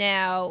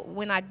 Now,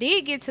 when I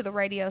did get to the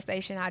radio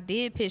station, I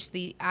did pitch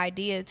the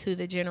idea to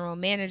the general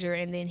manager,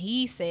 and then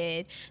he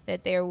said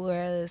that there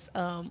was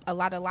a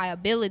lot of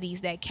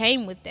liabilities that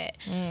came with that.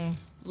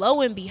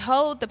 Lo and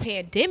behold, the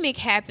pandemic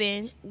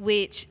happened,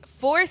 which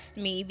forced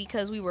me,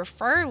 because we were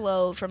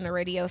furloughed from the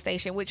radio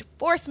station, which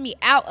forced me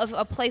out of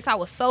a place I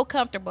was so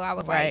comfortable. I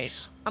was like,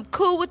 I'm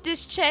cool with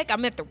this check.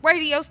 I'm at the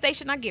radio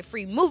station. I get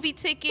free movie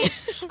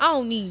tickets. I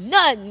don't need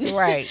nothing.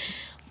 Right.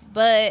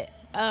 But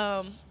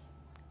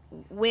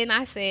when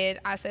I said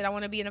I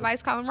want to be an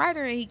advice column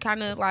writer, and he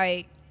kind of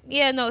like,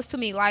 yeah, no, it's too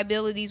many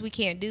liabilities. We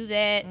can't do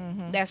that.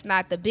 That's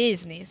not the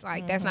business.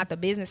 Like, that's not the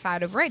business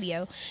side of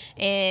radio.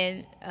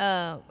 And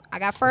I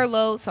got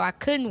furloughed, so I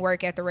couldn't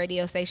work at the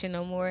radio station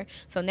no more.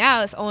 So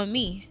now it's on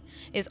me.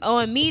 It's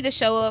on me to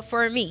show up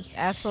for me.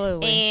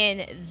 Absolutely.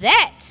 And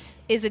that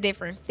is a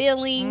different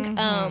feeling.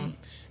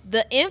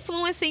 The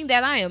influencing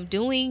that I am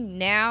doing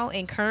now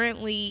and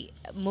currently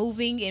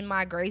moving in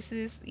my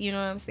graces, you know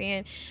what I'm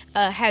saying,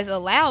 has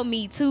allowed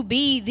me to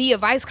be the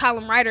advice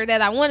column writer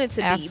that I wanted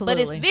to be. But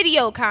it's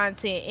video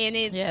content, and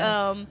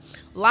it's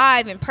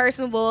live and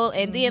personable.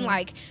 And then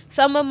like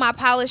some of my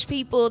polished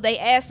people, they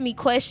ask me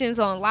questions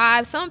on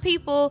live. Some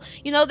people,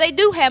 you know, they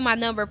do have my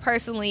number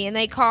personally, and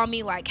they call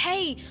me like,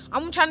 hey,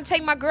 I'm trying to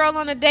take my girl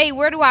on a date,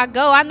 where do I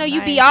go? I know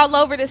you be all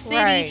over the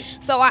city.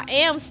 So I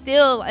am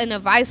still an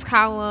advice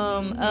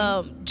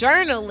column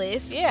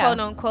journalist, quote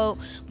unquote,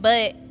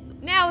 but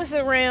now it's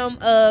a realm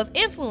of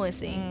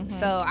influencing.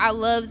 So I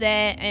love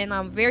that, and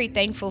I'm very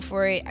thankful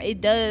for it.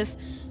 It does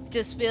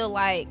just feel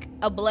like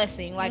a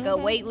blessing, like a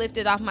weight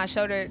lifted off my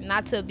shoulder,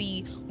 not to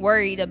be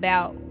worried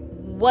about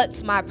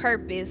what's my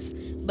purpose,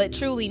 but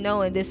truly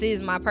knowing this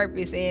is my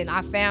purpose and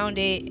I found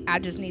it. I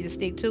just need to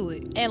stick to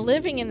it. And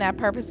living in that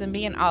purpose and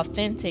being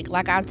authentic.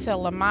 Like I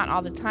tell Lamont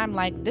all the time,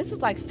 like, this is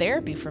like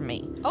therapy for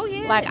me. Oh,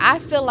 yeah. Like, I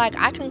feel like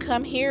I can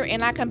come here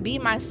and I can be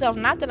myself.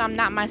 Not that I'm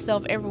not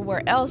myself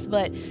everywhere else,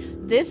 but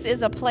this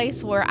is a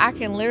place where I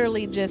can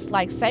literally just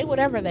like say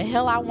whatever the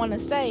hell I want to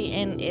say,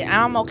 and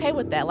I'm okay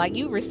with that. Like,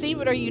 you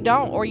receive it or you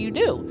don't, or you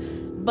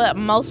do. But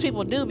most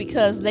people do,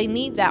 because they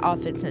need that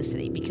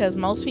authenticity. Because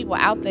most people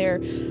out there,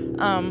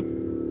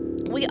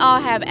 we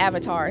all have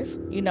avatars.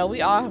 You know,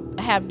 we all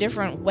have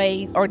different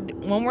ways, or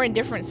when we're in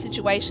different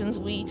situations,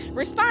 we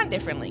respond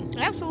differently.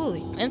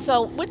 Absolutely. And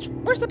so, which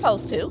we're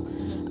supposed to.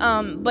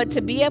 But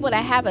to be able to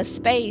have a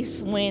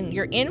space when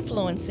you're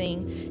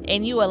influencing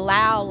and you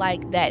allow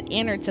like that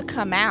inner to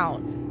come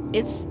out,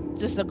 it's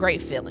just a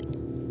great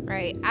feeling.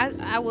 Right.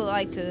 I would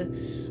like to,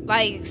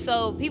 like,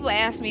 so people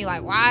ask me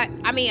like, why?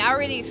 I mean, I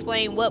already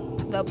explained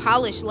what the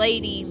polished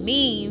lady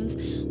means,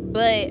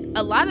 but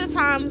a lot of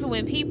times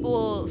when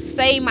people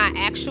say my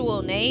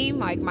actual name,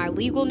 like my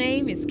legal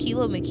name is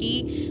Keela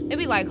McKee, they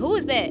be like, who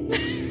is that?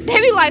 They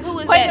be like, who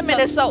is Wait that? a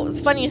minute. So it's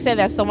funny you say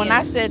that. So when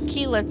I said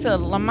Keela to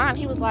Lamont,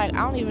 he was like,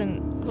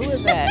 who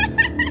is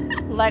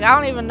that? Like, I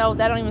don't even know.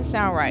 That don't even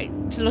sound right.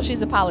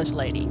 She's a polished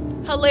lady.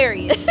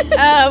 Hilarious.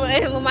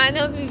 And Lamont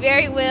knows me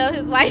very well.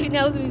 His wife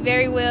knows me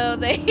very well.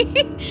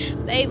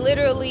 They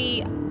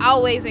literally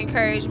always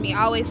encourage me,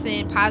 always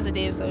send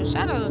positive. So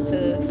shout out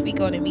to Speak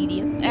on the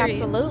Media.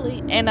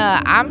 Absolutely. And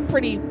I'm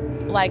pretty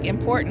like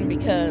important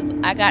because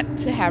I got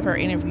to have her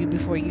interview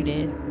before you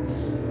did.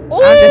 Ooh.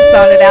 I'm just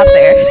throwing it out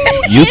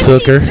there. You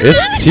took her.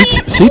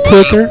 She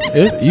took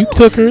her. You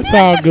took her. It's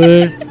all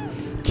good.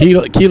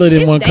 Keela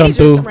didn't want to come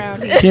through.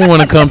 She didn't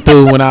want to come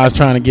through when I was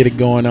trying to get it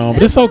going on,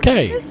 but it's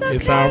okay.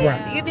 It's all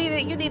right. You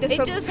needed it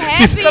some. Just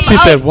happened. She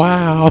said,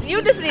 "Wow."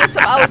 You just need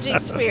some OG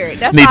spirit.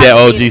 That's need that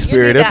OG need.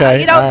 spirit. You Okay.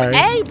 You know, right.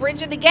 Hey,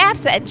 bridging the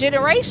gaps at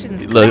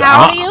generations. Look,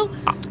 how old are you?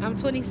 I'm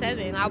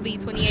 27. I'll be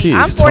 28. She's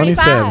I'm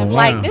 45. Wow.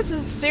 Like, this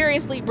is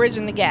seriously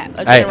bridging the gap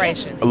of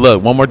generations.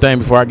 Look, one more thing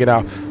before I get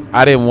out.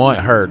 I didn't want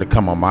her to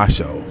come on my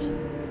show.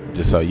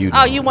 Just so you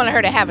know. Oh, you wanted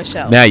her to have a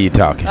show. Now you're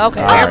talking.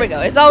 Okay, there we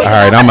go. It's always all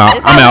right. I'm out.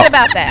 It's always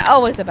about that.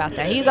 Always about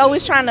that. He's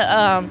always trying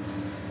to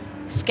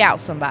scout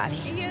somebody.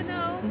 You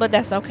know. But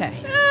that's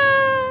okay.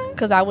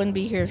 Because I wouldn't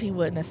be here if he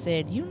wouldn't have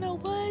said, you know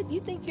what? You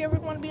think you ever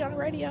want to be on the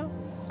radio?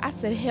 I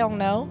said, hell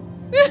no.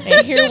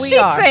 And here we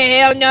are. She said,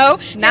 hell no.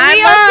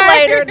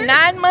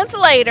 9 months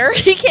later,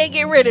 he can't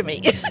get rid of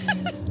me.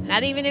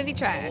 Not even if he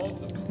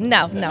tried.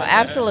 No,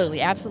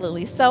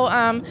 absolutely. So,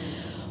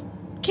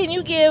 can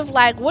you give,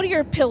 like, what are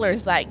your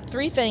pillars, like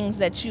 3 things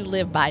that you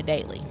live by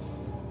daily?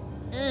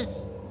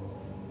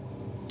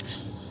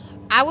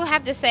 I will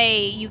have to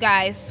say, you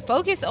guys,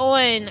 focus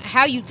on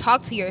how you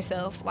talk to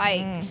yourself.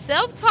 Like,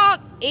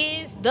 self-talk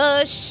is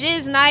the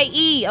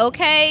shiznai,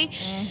 okay?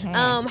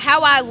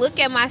 How I look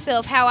at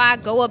myself, how I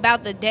go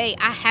about the day,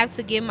 I have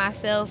to give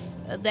myself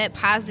that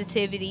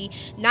positivity.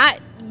 Not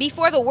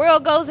before the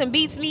world goes and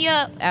beats me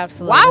up.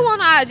 Absolutely. Why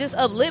won't I just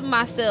uplift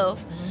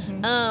myself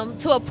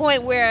to a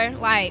point where,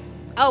 like,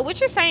 oh, what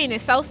you're saying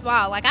is so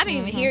small. Like, I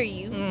didn't even hear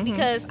you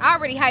because I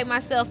already hyped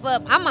myself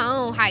up. I'm my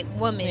own hype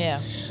woman. Yeah.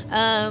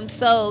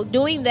 So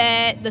doing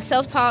that, the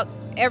self-talk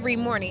every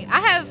morning. I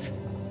have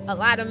a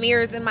lot of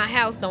mirrors in my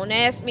house. Don't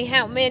ask me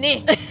how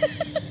many.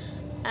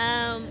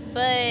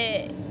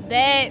 But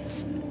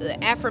that's the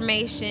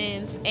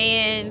affirmations.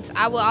 And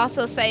I will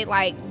also say,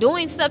 like,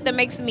 doing stuff that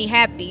makes me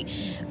happy.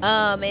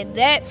 And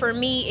that for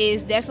me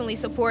is definitely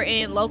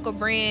supporting local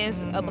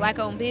brands,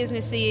 black-owned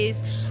businesses.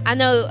 I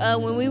know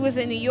when we was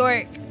in New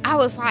York, I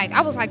was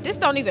like, this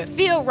don't even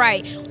feel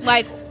right.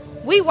 Like,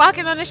 we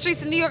walking on the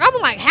streets of New York,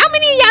 I'm like, how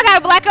many of y'all got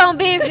a black-owned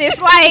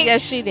business? Like,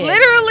 yes, she did.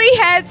 Literally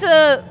had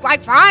to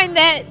like find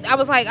that. I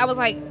was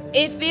like,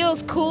 it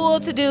feels cool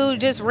to do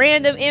just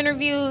random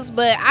interviews,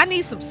 but I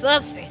need some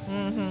substance.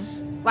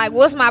 Like,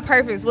 what's my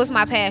purpose? What's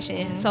my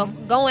passion? So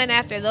going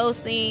after those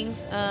things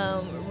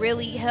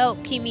really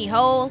help keep me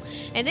whole.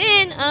 And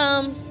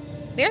then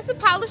there's the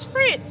polished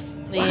prince.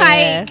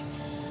 Yes. Like,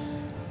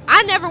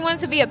 I never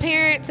wanted to be a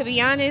parent, to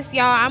be honest,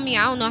 y'all. I mean,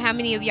 I don't know how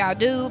many of y'all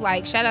do.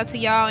 Like, shout out to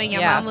y'all and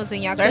your mamas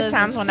and your cousins.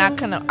 There's times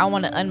when I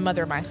want to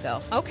unmother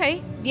myself.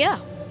 Okay, yeah,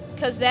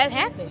 because that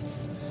happens.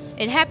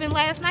 It happened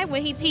last night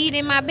when he peed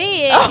in my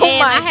bed, Oh, and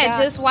my I had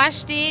God. just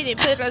washed it and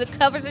put the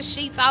covers and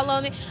sheets all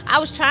on it. I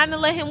was trying to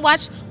let him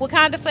watch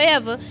Wakanda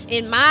Forever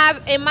in my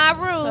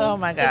room. Oh,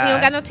 my because he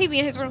don't God. got no TV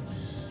in his room.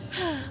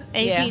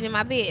 And Yeah. he peed in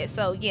my bed.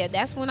 So yeah,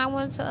 that's when I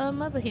wanted to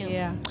mother him.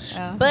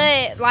 Yeah.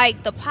 But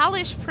like the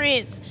Polished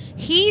Prince,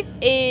 he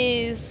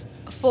is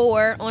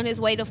 4 on his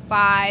way to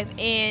 5,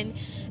 and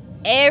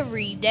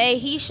every day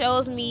he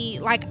shows me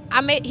like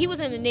he was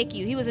in the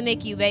NICU. He was a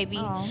NICU baby.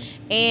 Oh.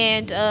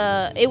 And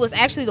it was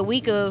actually the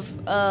week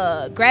of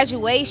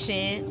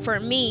graduation for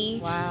me.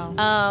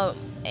 Wow.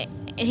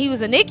 And he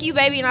was a NICU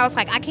baby, and I was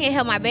like, I can't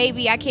help my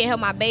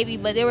baby.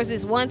 But there was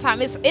this one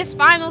time, it's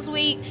finals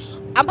week.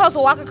 I'm supposed to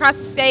walk across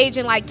the stage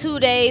in like 2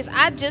 days.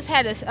 I just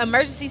had an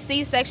emergency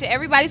C-section.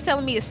 Everybody's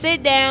telling me to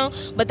sit down,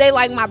 but they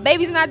like, my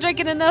baby's not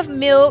drinking enough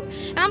milk.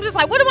 And I'm just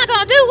like, what am I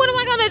going to do? What am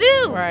I going to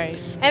do? Right.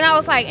 And I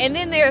was like, and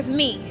then there's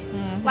me.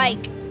 Mm-hmm.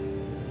 Like,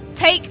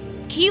 take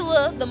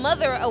Keela, the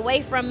mother,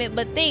 away from it,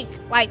 but think,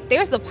 like,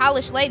 there's the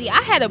Polished Lady.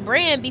 I had a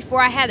brand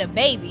before I had a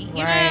baby. You know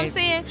what I'm Right.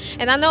 saying?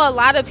 And I know a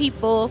lot of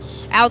people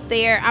out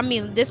there, I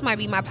mean, this might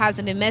be my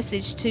positive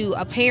message to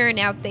a parent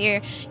out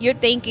there. You're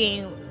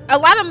thinking, a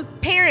lot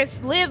of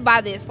parents live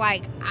by this.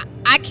 Like,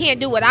 I can't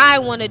do what I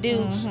want to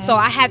do, so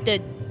I have to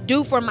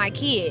do for my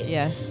kid.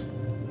 Yes.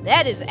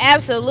 That is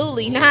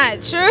absolutely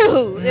not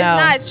true. It's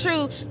not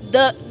true.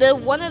 The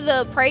one of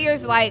the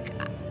prayers, like,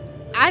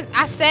 I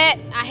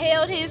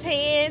held his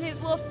hand, his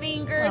little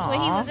fingers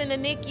when he Aw. was in the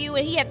NICU,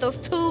 and he had those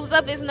tubes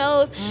up his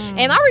nose,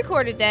 and I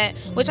recorded that,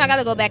 which I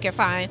gotta go back and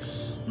find.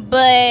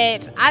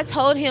 But I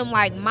told him,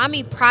 like,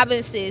 mommy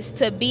promises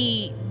to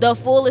be the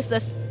fullest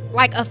of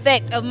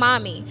effect of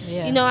mommy.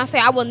 Yeah. You know, I say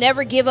I will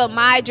never give up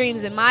my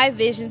dreams and my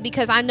visions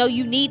because I know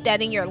you need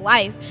that in your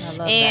life. I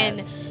love and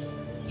that.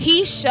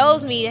 he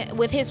shows me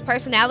with his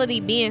personality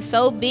being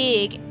so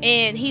big,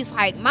 and he's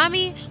like,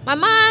 mommy, my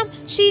mom,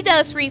 she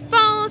does free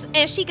phones,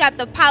 and she got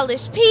the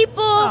polished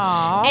people,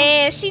 Aw.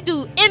 and she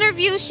do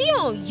interviews. She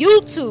on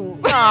YouTube.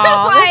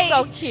 Oh, that's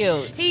so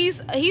cute.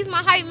 He's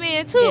my hype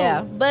man too.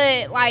 Yeah.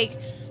 But like,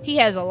 he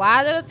has a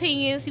lot of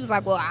opinions. He was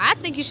like, well, I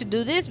think you should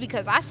do this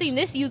because I seen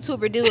this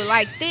YouTuber do it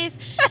like this.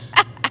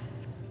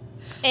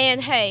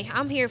 And hey,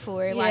 I'm here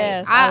for it. Like,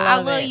 Yes, I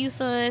love love it. you,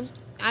 son.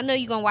 I know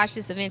you're gonna watch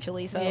this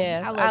eventually, so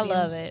Yes, I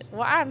love you. it.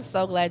 Well, I'm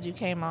so glad you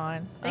came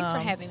on. Thanks for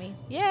having me.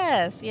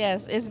 Yes,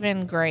 it's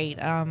been great.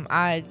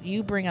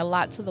 You bring a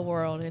lot to the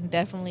world, and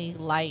definitely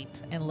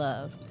light and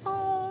love,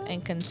 Oh,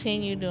 and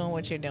continue doing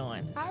what you're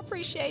doing. I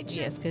appreciate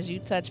you. Yes, because you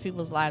touch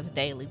people's lives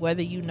daily,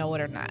 whether you know it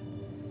or not.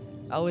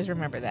 Always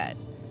remember that.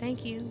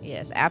 Thank you.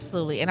 Yes,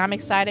 absolutely. And I'm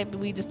excited.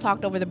 We just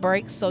talked over the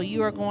break. So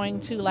you are going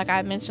to, like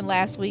I mentioned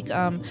last week,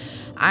 I'm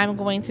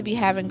going to be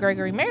having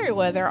Gregory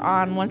Merriweather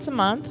on once a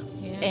month.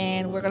 Yeah.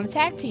 And we're going to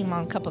tag team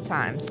on a couple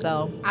times.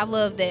 So I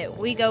love that.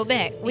 We go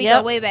back. We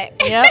Yep. go way back.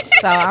 Yep.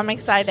 So I'm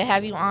excited to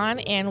have you on.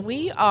 And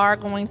we are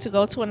going to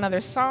go to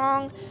another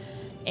song.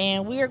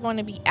 And we are going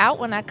to be out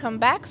when I come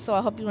back. So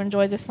I hope you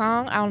enjoy the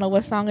song. I don't know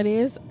what song it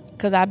is,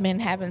 because I've been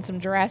having some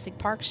Jurassic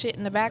Park shit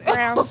in the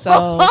background.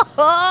 So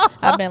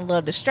I've been a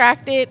little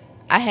distracted.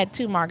 I had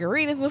 2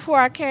 margaritas before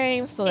I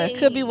came. So that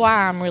could be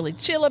why I'm really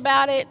chill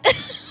about it.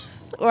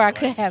 Or I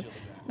could have...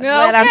 I'm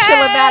glad I'm chill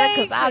about it,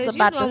 because I was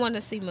about you don't to... want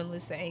to see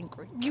Melissa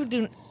angry. You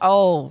do.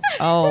 Oh,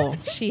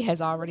 she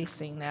has already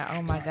seen that.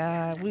 Oh my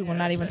God. We will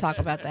not even talk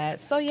about that.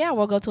 So yeah,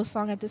 we'll go to a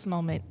song at this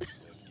moment.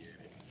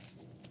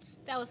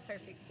 That was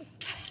perfect.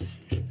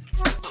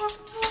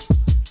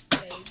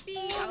 Baby,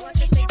 all I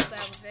could think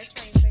about was that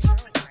train station. I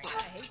was like, I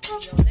hate to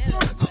be on that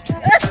other side.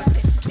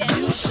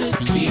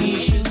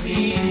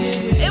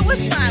 It was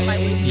fine. Like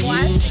we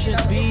watched. You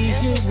should be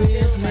here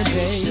with me,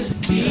 baby.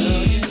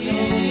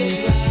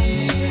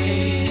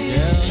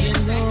 Girl, you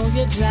know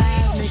you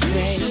drive me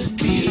crazy.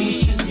 You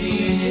should be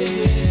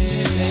here.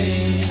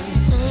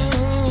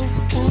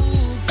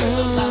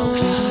 Girl, I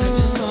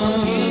just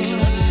want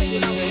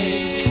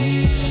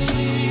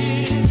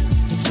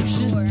you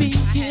should be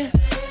here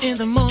in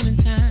the morning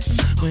time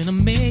when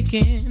I'm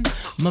making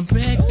my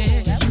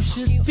breakfast. You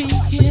should be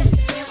here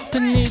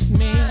beneath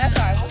me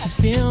to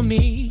feel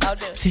me,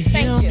 to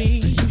heal me.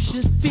 You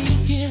should be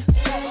here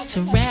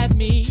to wrap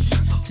me,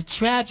 to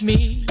trap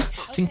me,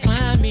 then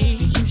climb me.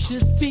 You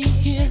should be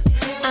here.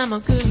 I'm a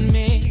good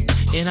man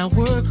and I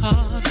work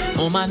hard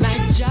on my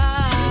night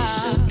job. You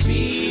should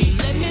be.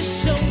 Let me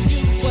show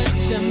you what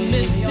you're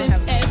missing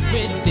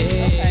every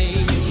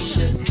day. You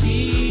should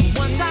be.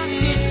 Once I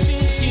hit you,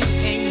 you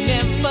ain't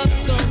never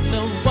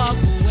gonna walk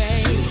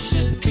away. You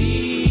should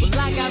be. Well,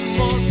 I got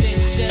more than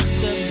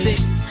just a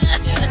lick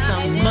and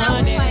some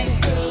money.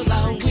 Girl, I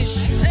wish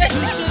you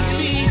should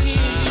be here.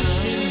 You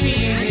should be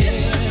here.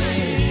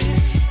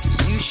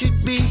 You should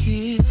be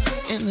here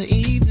in the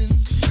evening.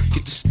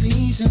 Get to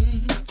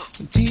sneezing,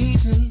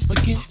 teasing,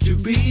 forget the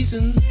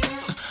reason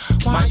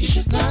why you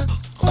should not.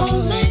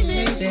 Oh,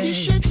 lady, you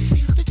should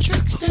see the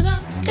tricks that I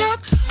got.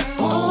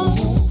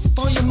 Oh,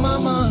 for your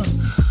mama,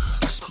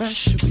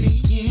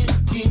 especially yeah,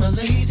 be my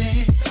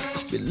lady.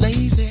 Just be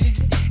lazy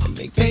and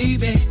make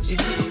babies.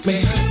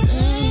 May I?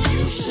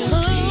 You should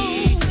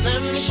be.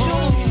 Let me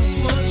show you.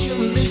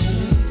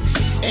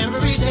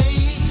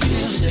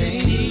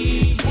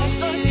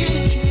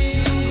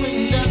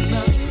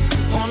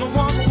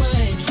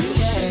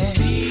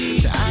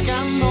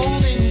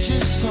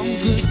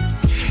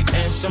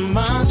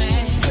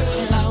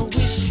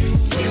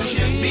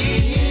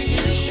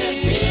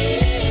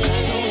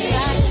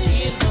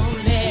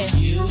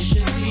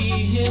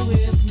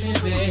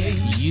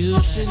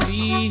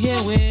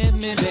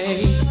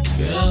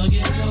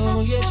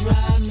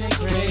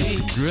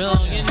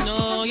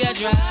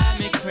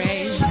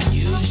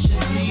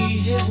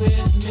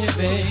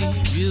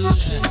 babe. You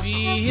should be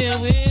here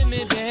with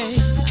me, babe.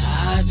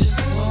 I just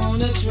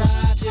wanna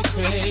drive you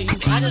crazy.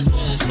 I just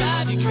wanna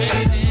drive you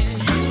crazy.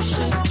 You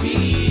should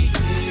be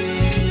here.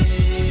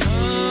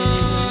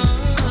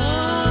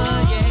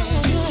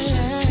 Yeah. You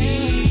should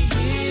be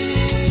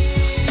here.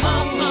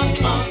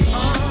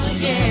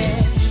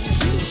 Yeah.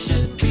 You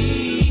should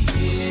be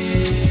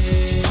here.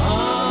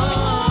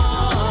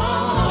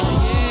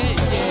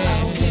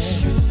 Yeah.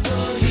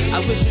 I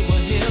wish you were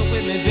here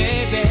with me,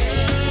 baby.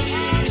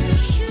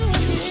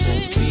 You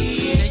should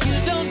be. Now you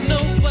don't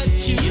know what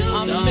you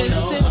are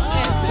missing,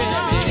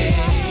 baby.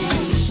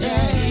 You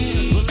should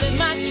be. Well, in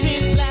my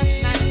dreams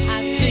last night, I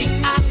think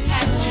I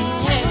had you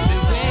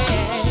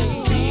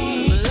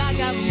everywhere. Well, I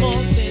got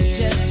more than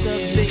just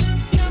a big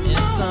and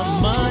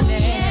some money.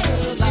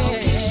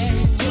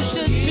 You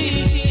should be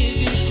here.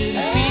 You should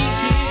be here.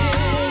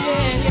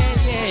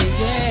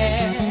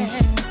 Yeah.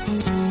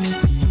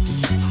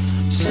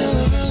 Said I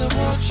really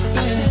want you,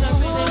 babe. Said I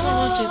really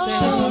want you, babe.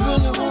 Said I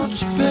really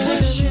want you, babe.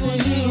 Wish you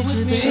were here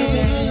with me. Said I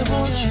really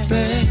want you,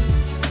 babe.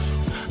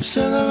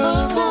 Said I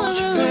really want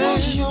you, babe.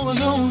 Wish you were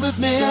home with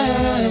me. Said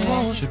I really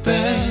want you,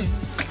 babe.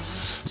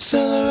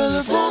 Said I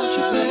really want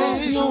you,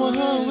 babe. You were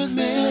home with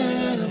me. Said I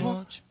really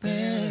want you,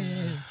 babe.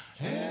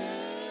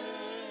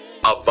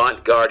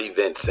 Avant-Garde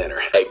Event Center,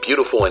 a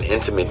beautiful and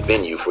intimate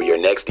venue for your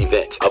next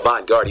event.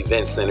 Avant-Garde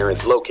Event Center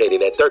is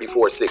located at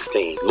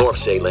 3416 North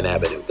Shadeland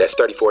Avenue. That's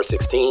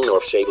 3416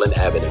 North Shadeland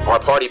Avenue. Our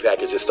party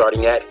package is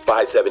starting at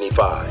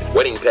 $575.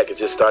 Wedding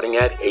packages starting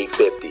at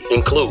 $850.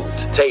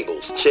 Includes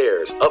tables,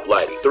 chairs,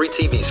 uplighting, 3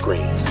 TV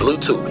screens,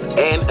 Bluetooth,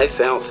 and a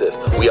sound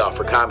system. We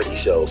offer comedy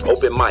shows,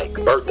 open mic,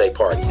 birthday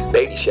parties,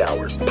 baby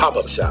showers,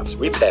 pop-up shops,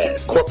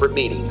 repasts, corporate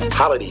meetings,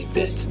 holiday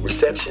events,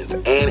 receptions,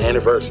 and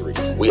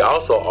anniversaries. We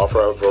also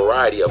offer a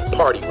variety of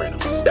party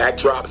rentals,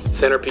 backdrops,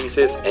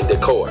 centerpieces, and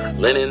decor,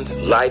 linens,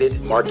 lighted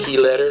marquee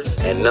letters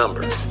and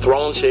numbers,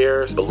 throne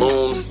chairs,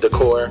 balloons,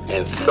 decor,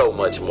 and so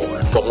much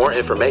more. For more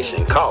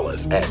information, call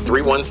us at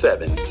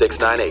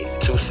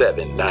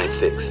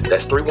 317-698-2796.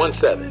 That's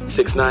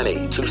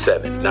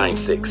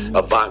 317-698-2796.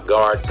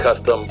 Avant-Garde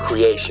Custom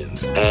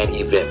Creations and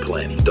Event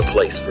Planning, the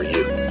place for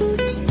you.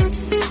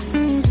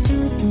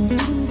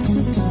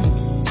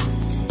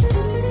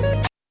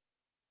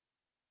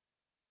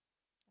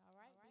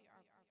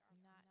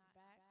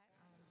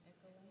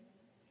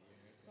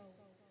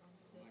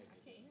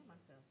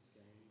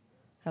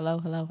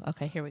 Hello.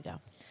 Okay, here we go.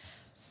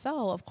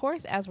 So, of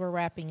course, as we're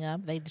wrapping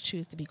up, they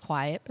choose to be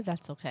quiet, but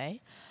that's okay.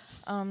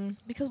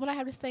 Because what I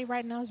have to say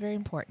right now is very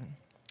important.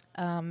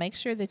 Make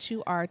sure that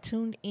you are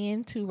tuned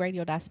in to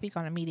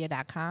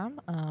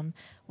radio.speakonamedia.com.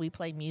 We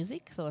play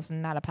music, so it's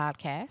not a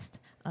podcast.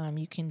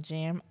 You can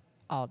jam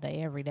all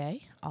day, every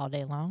day, all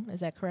day long. Is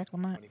that correct,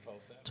 Lamont?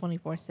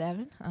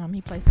 24/7.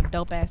 He plays some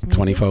dope-ass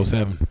music.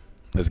 24/7.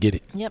 Let's get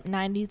it. Yep,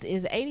 90s.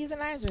 Is 80s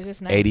and 90s or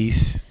just 90s?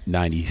 80s,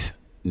 90s,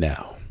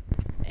 now.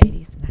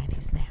 80s,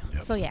 90s now.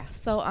 Yep. So, yeah.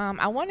 So,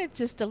 I wanted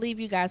just to leave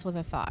you guys with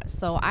a thought.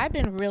 So, I've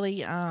been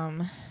really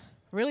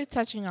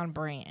touching on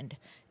brand.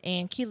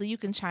 And, Keela, you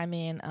can chime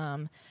in.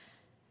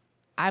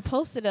 I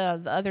posted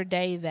the other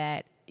day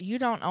that you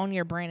don't own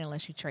your brand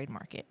unless you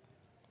trademark it.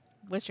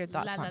 What's your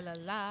thoughts on it?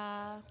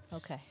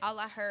 Okay. All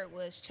I heard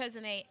was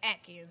Trezene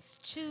Atkins,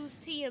 choose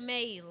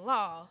TMA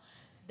law.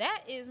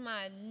 That is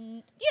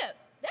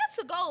that's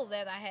a goal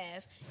that I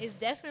have. Is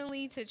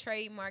definitely to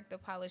trademark the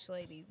Polished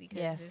Lady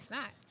because it's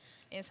not.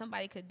 And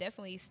somebody could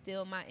definitely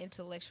steal my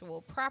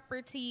intellectual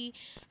property.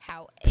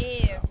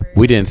 However,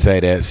 we didn't say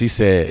that. She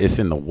said it's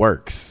in the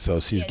works, so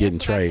she's getting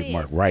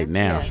trademarked right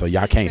now. So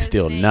y'all can't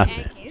steal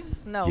nothing.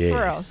 No, for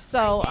real.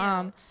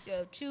 So,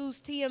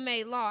 choose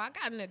TMA law. I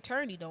got an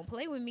attorney. Don't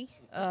play with me.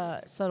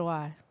 So do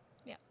I.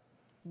 Yeah.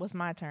 What's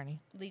my attorney?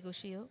 Legal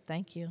Shield.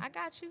 Thank you. I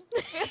got you.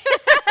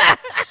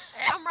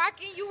 I'm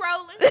rocking. You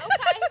rolling. Okay.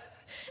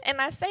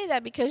 And I say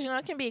that because,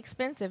 it can be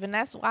expensive, and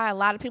that's why a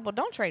lot of people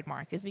don't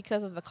trademark is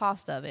because of the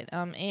cost of it.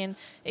 And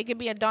it can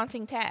be a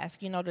daunting task,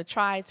 to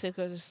try to,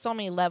 because there's so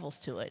many levels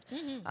to it.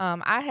 Mm-hmm.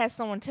 I had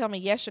someone tell me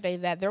yesterday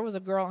that there was a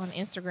girl on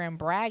Instagram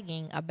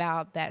bragging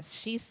about that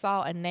she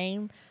saw a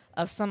name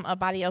of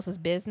somebody else's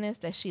business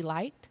that she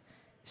liked.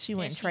 She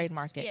went and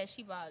trademarked it. Yeah,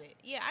 she bought it.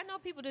 Yeah, I know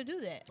people to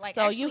do that. Like,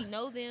 so actually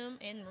know them,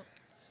 and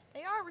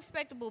they are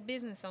respectable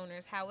business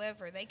owners.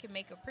 However, they can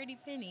make a pretty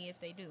penny if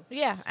they do.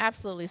 Yeah,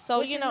 absolutely. So,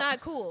 which is not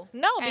cool.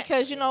 No,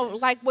 because,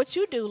 like what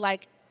you do,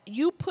 like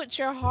you put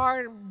your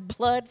hard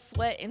blood,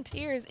 sweat, and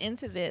tears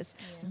into this,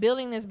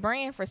 building this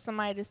brand for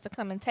somebody just to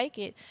come and take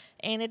it.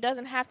 And it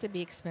doesn't have to be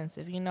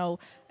expensive.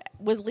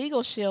 With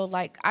Legal Shield,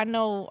 like I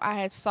know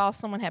I saw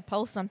someone had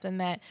posted something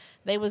that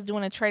they was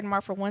doing a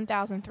trademark for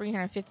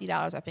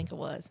 $1,350, I think it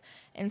was.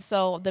 And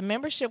so the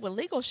membership with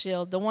Legal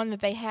Shield, the one that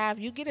they have,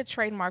 you get a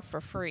trademark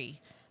for free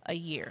a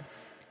year.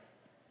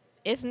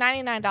 it's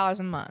 $99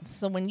 a month.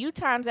 So when you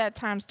times that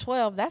times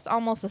 12, that's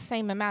almost the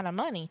same amount of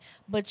money.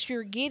 But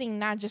you're getting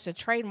not just a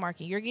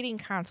trademarking, you're getting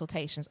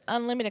consultations,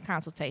 unlimited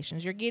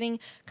consultations. You're getting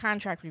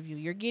contract review.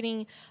 You're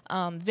getting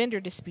vendor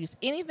disputes.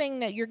 Anything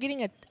that you're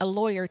getting a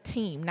lawyer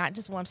team, not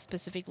just one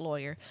specific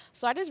lawyer.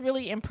 So I just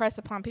really impress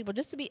upon people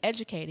just to be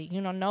educated.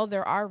 Know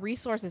there are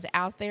resources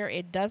out there.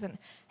 It doesn't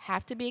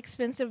have to be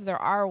expensive. There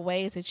are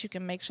ways that you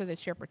can make sure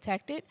that you're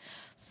protected.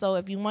 So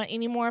if you want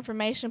any more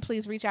information,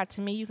 please reach out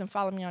to me. You can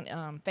follow me on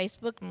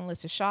Facebook,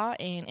 Melissa Shaw,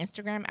 and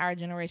Instagram, Our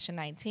Generation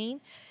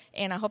 19.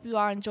 And I hope you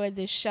all enjoyed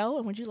this show.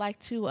 And would you like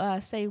to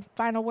say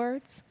final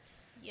words?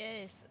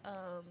 Yes.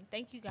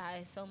 Thank you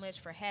guys so much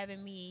for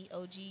having me,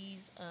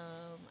 OGs.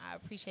 I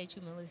appreciate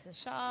you, Melissa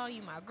Shaw.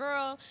 You my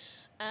girl.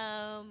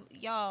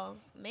 Y'all,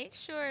 make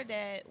sure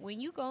that when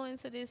you go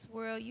into this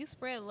world, you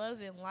spread love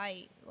and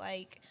light.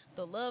 Like,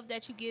 the love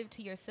that you give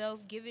to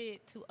yourself, give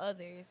it to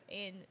others.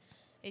 And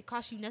it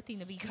costs you nothing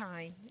to be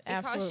kind.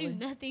 It costs you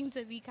nothing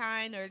to be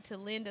kind or to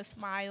lend a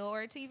smile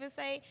or to even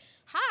say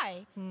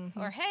hi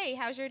or hey,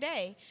 how's your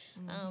day?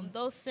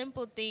 Those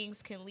simple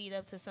things can lead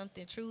up to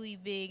something truly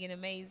big and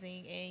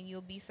amazing, and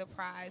you'll be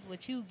surprised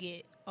what you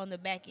get on the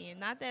back end.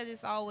 Not that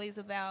it's always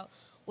about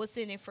what's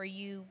in it for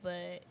you,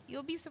 but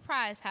you'll be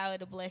surprised how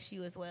it'll bless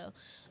you as well.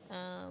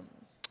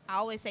 I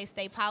always say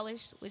stay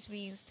polished, which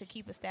means to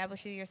keep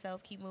establishing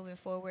yourself, keep moving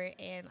forward,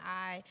 and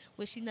I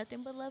wish you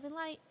nothing but love and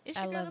light. It's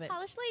your girl, The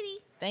Polished Lady.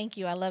 Thank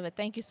you. I love it.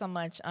 Thank you so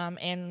much.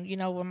 And,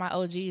 with my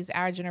OGs,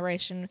 Our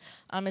Generation,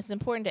 it's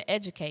important to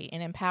educate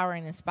and empower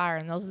and inspire,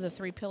 and those are the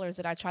 3 pillars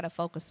that I try to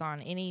focus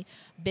on. Any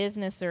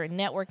business or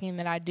networking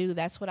that I do,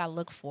 that's what I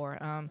look for,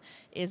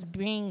 is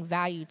bringing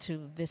value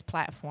to this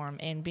platform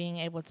and being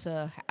able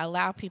to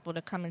allow people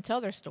to come and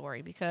tell their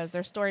story, because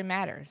their story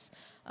matters.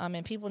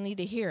 And people need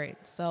to hear it.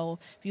 So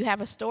if you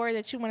have a story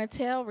that you want to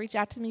tell, reach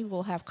out to me.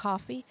 We'll have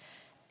coffee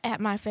at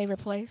my favorite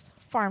place,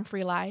 Farm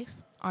Free Life,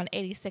 on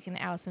 82nd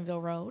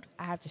Allisonville Road.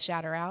 I have to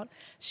shout her out.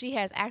 She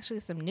has actually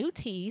some new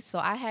teas. So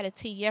I had a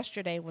tea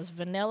yesterday. It was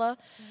vanilla,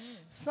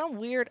 some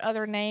weird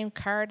other name,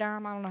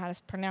 cardamom. I don't know how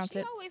to pronounce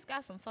it. She always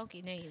got some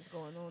funky names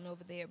going on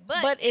over there.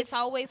 But it's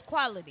always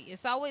quality.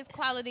 It's always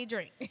quality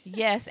drink.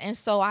 Yes, and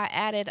so I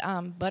added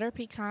butter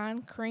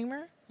pecan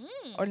creamer.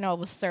 Or no, it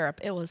was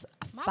syrup. It was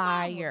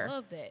fire. I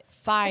love that.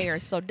 Fire.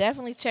 So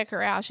definitely check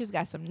her out. She's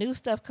got some new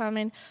stuff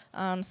coming.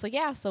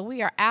 So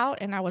we are out,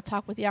 and I will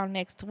talk with y'all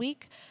next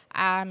week.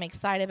 I'm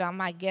excited about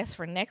my guest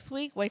for next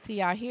week. Wait till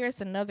y'all hear.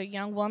 It's another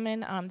young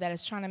woman that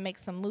is trying to make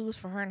some moves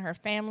for her and her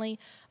family,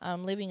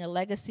 leaving a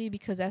legacy,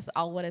 because that's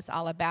what it's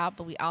all about.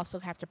 But we also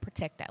have to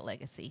protect that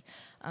legacy.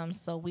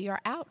 So we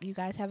are out. You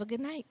guys have a good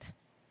night.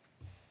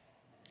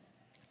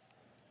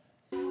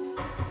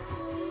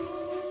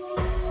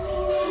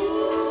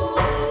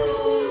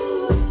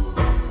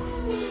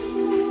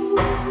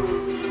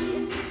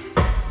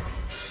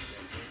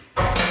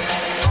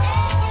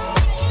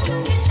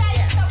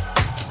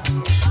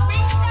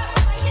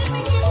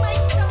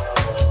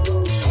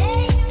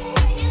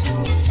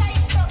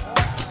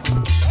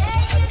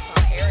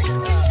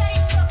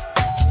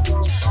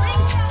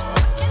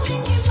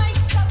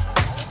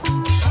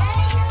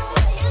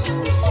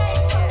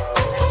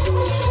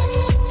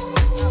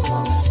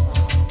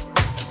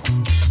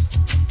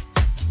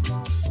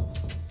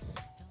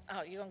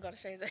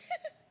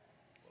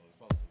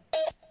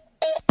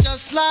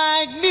 Just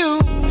like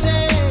music.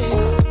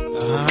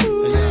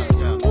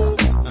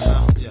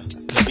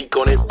 Speak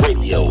on it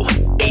radio.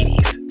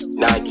 80s,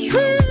 90s,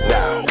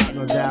 now.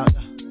 No doubt.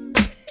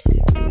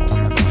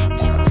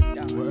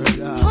 Word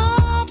up.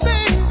 Oh,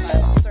 baby.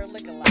 Sir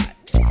Lick a lot.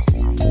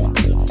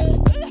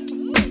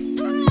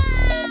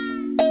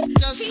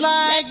 Just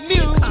like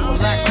music. To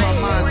relax my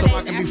mind so I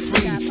can be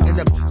free and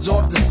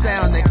absorb the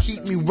sound that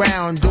keep me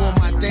round, doing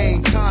my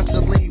thing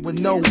constantly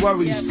with no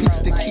worries. Peace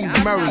to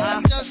Keith Murray.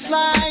 Just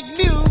like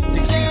music. To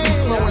keep me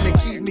flowing, to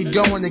keep me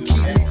going, to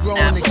keep me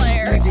growing, to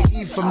keep me to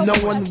eat from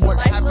knowing what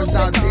happens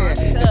out there.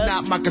 It's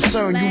not my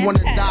concern. You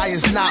wanna die,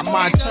 it's not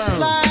my turn.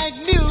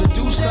 To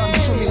do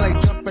something to me like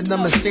jumping the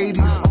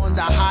Mercedes on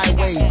the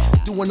highway,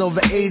 doing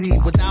over 80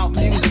 without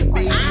music,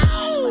 baby.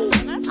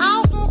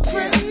 I'll go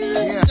crazy.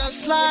 Yeah.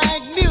 Just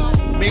like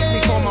music. Make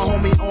me call my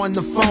homie on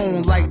the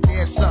phone like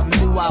there's something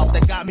new out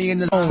that got me in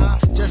the zone.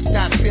 Just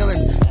that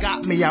feeling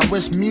got me. I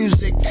wish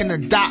music can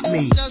adopt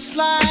me. Just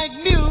like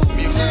music.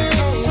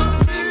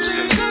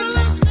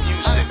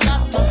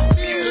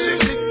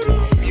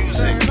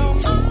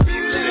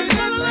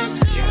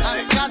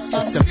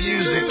 The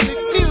music.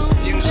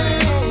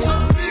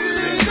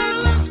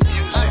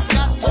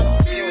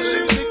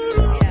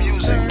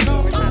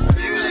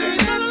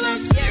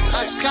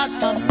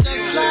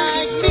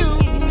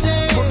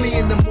 Put me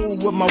in the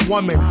mood with my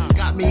woman.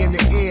 Got me in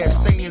the air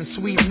saying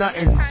sweet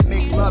nothings.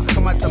 Make love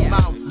come out the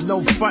mouth,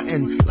 no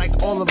frontin'.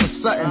 Like all of a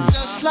sudden.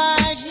 Just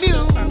like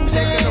music.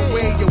 Taking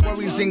away your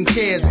worries and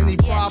cares. Any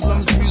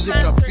problems, music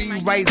will be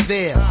right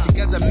there.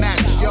 Together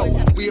match, yo,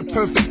 we a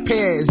perfect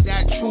pair. Is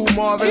that true,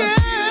 Marvin?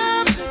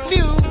 Yeah,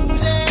 music.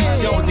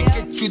 Yo, to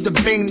get you to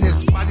bang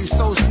this. Body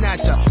soul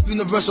snatcher,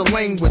 universal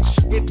language.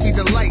 It be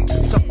the light,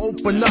 so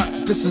open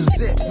up. This is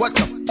it. What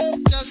the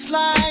Just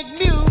like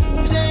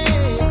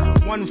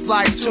music. One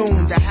fly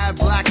tune to have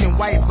black and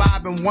white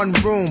vibe in one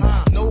room.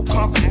 No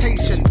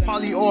confrontation,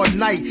 party all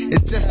night.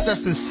 It's just a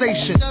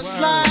sensation. Just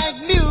like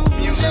music.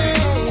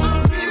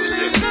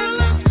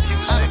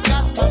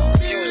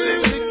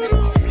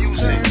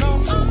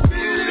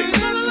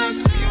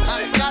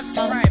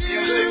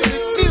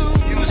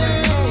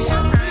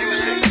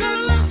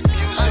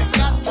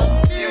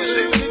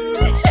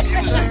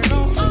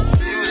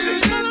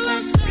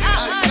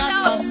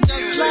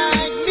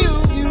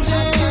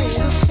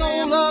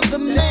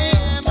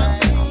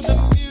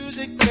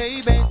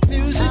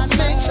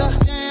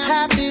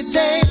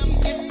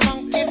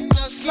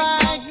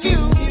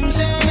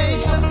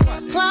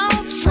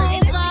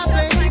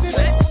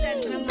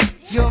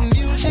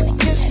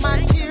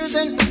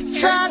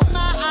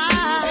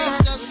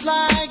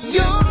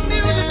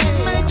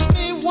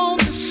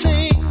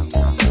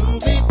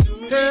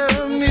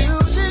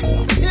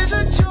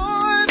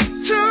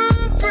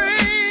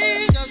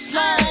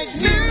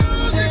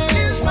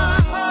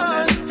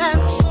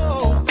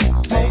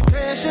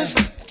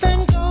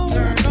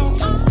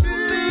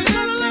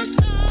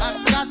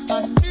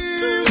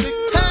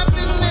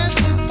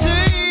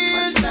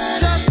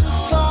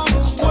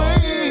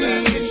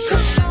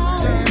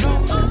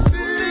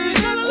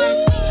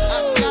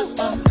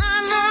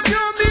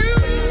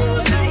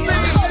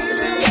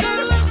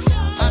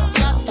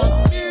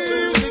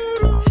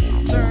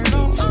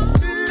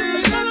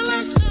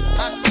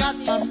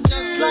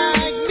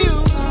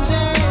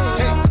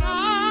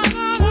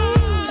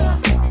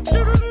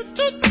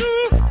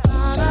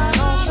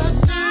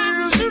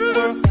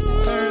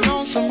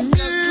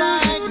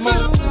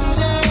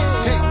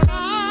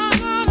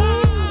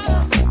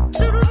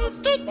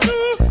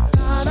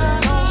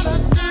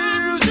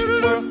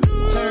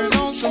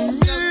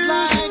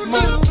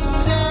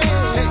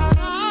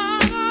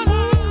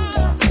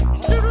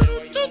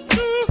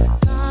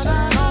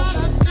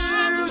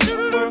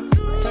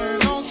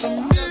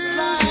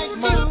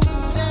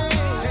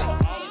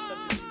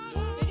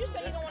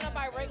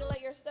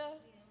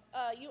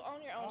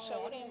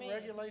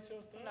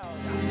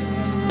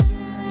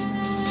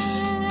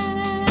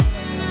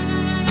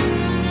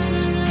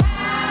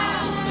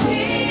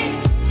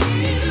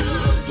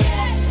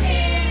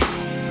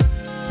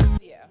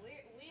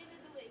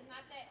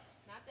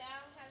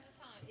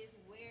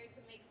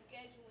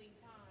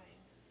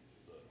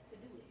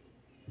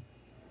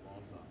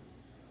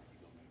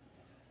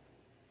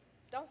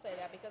 Don't say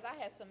that because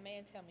I had some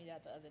man tell me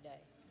that the other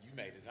day. You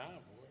made the time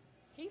for it.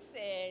 He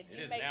said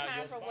you make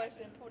time for what's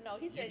important. No,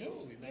 he said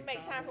you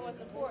make time for what's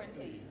important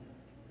to you.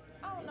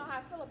 I don't know how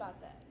I feel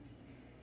about that.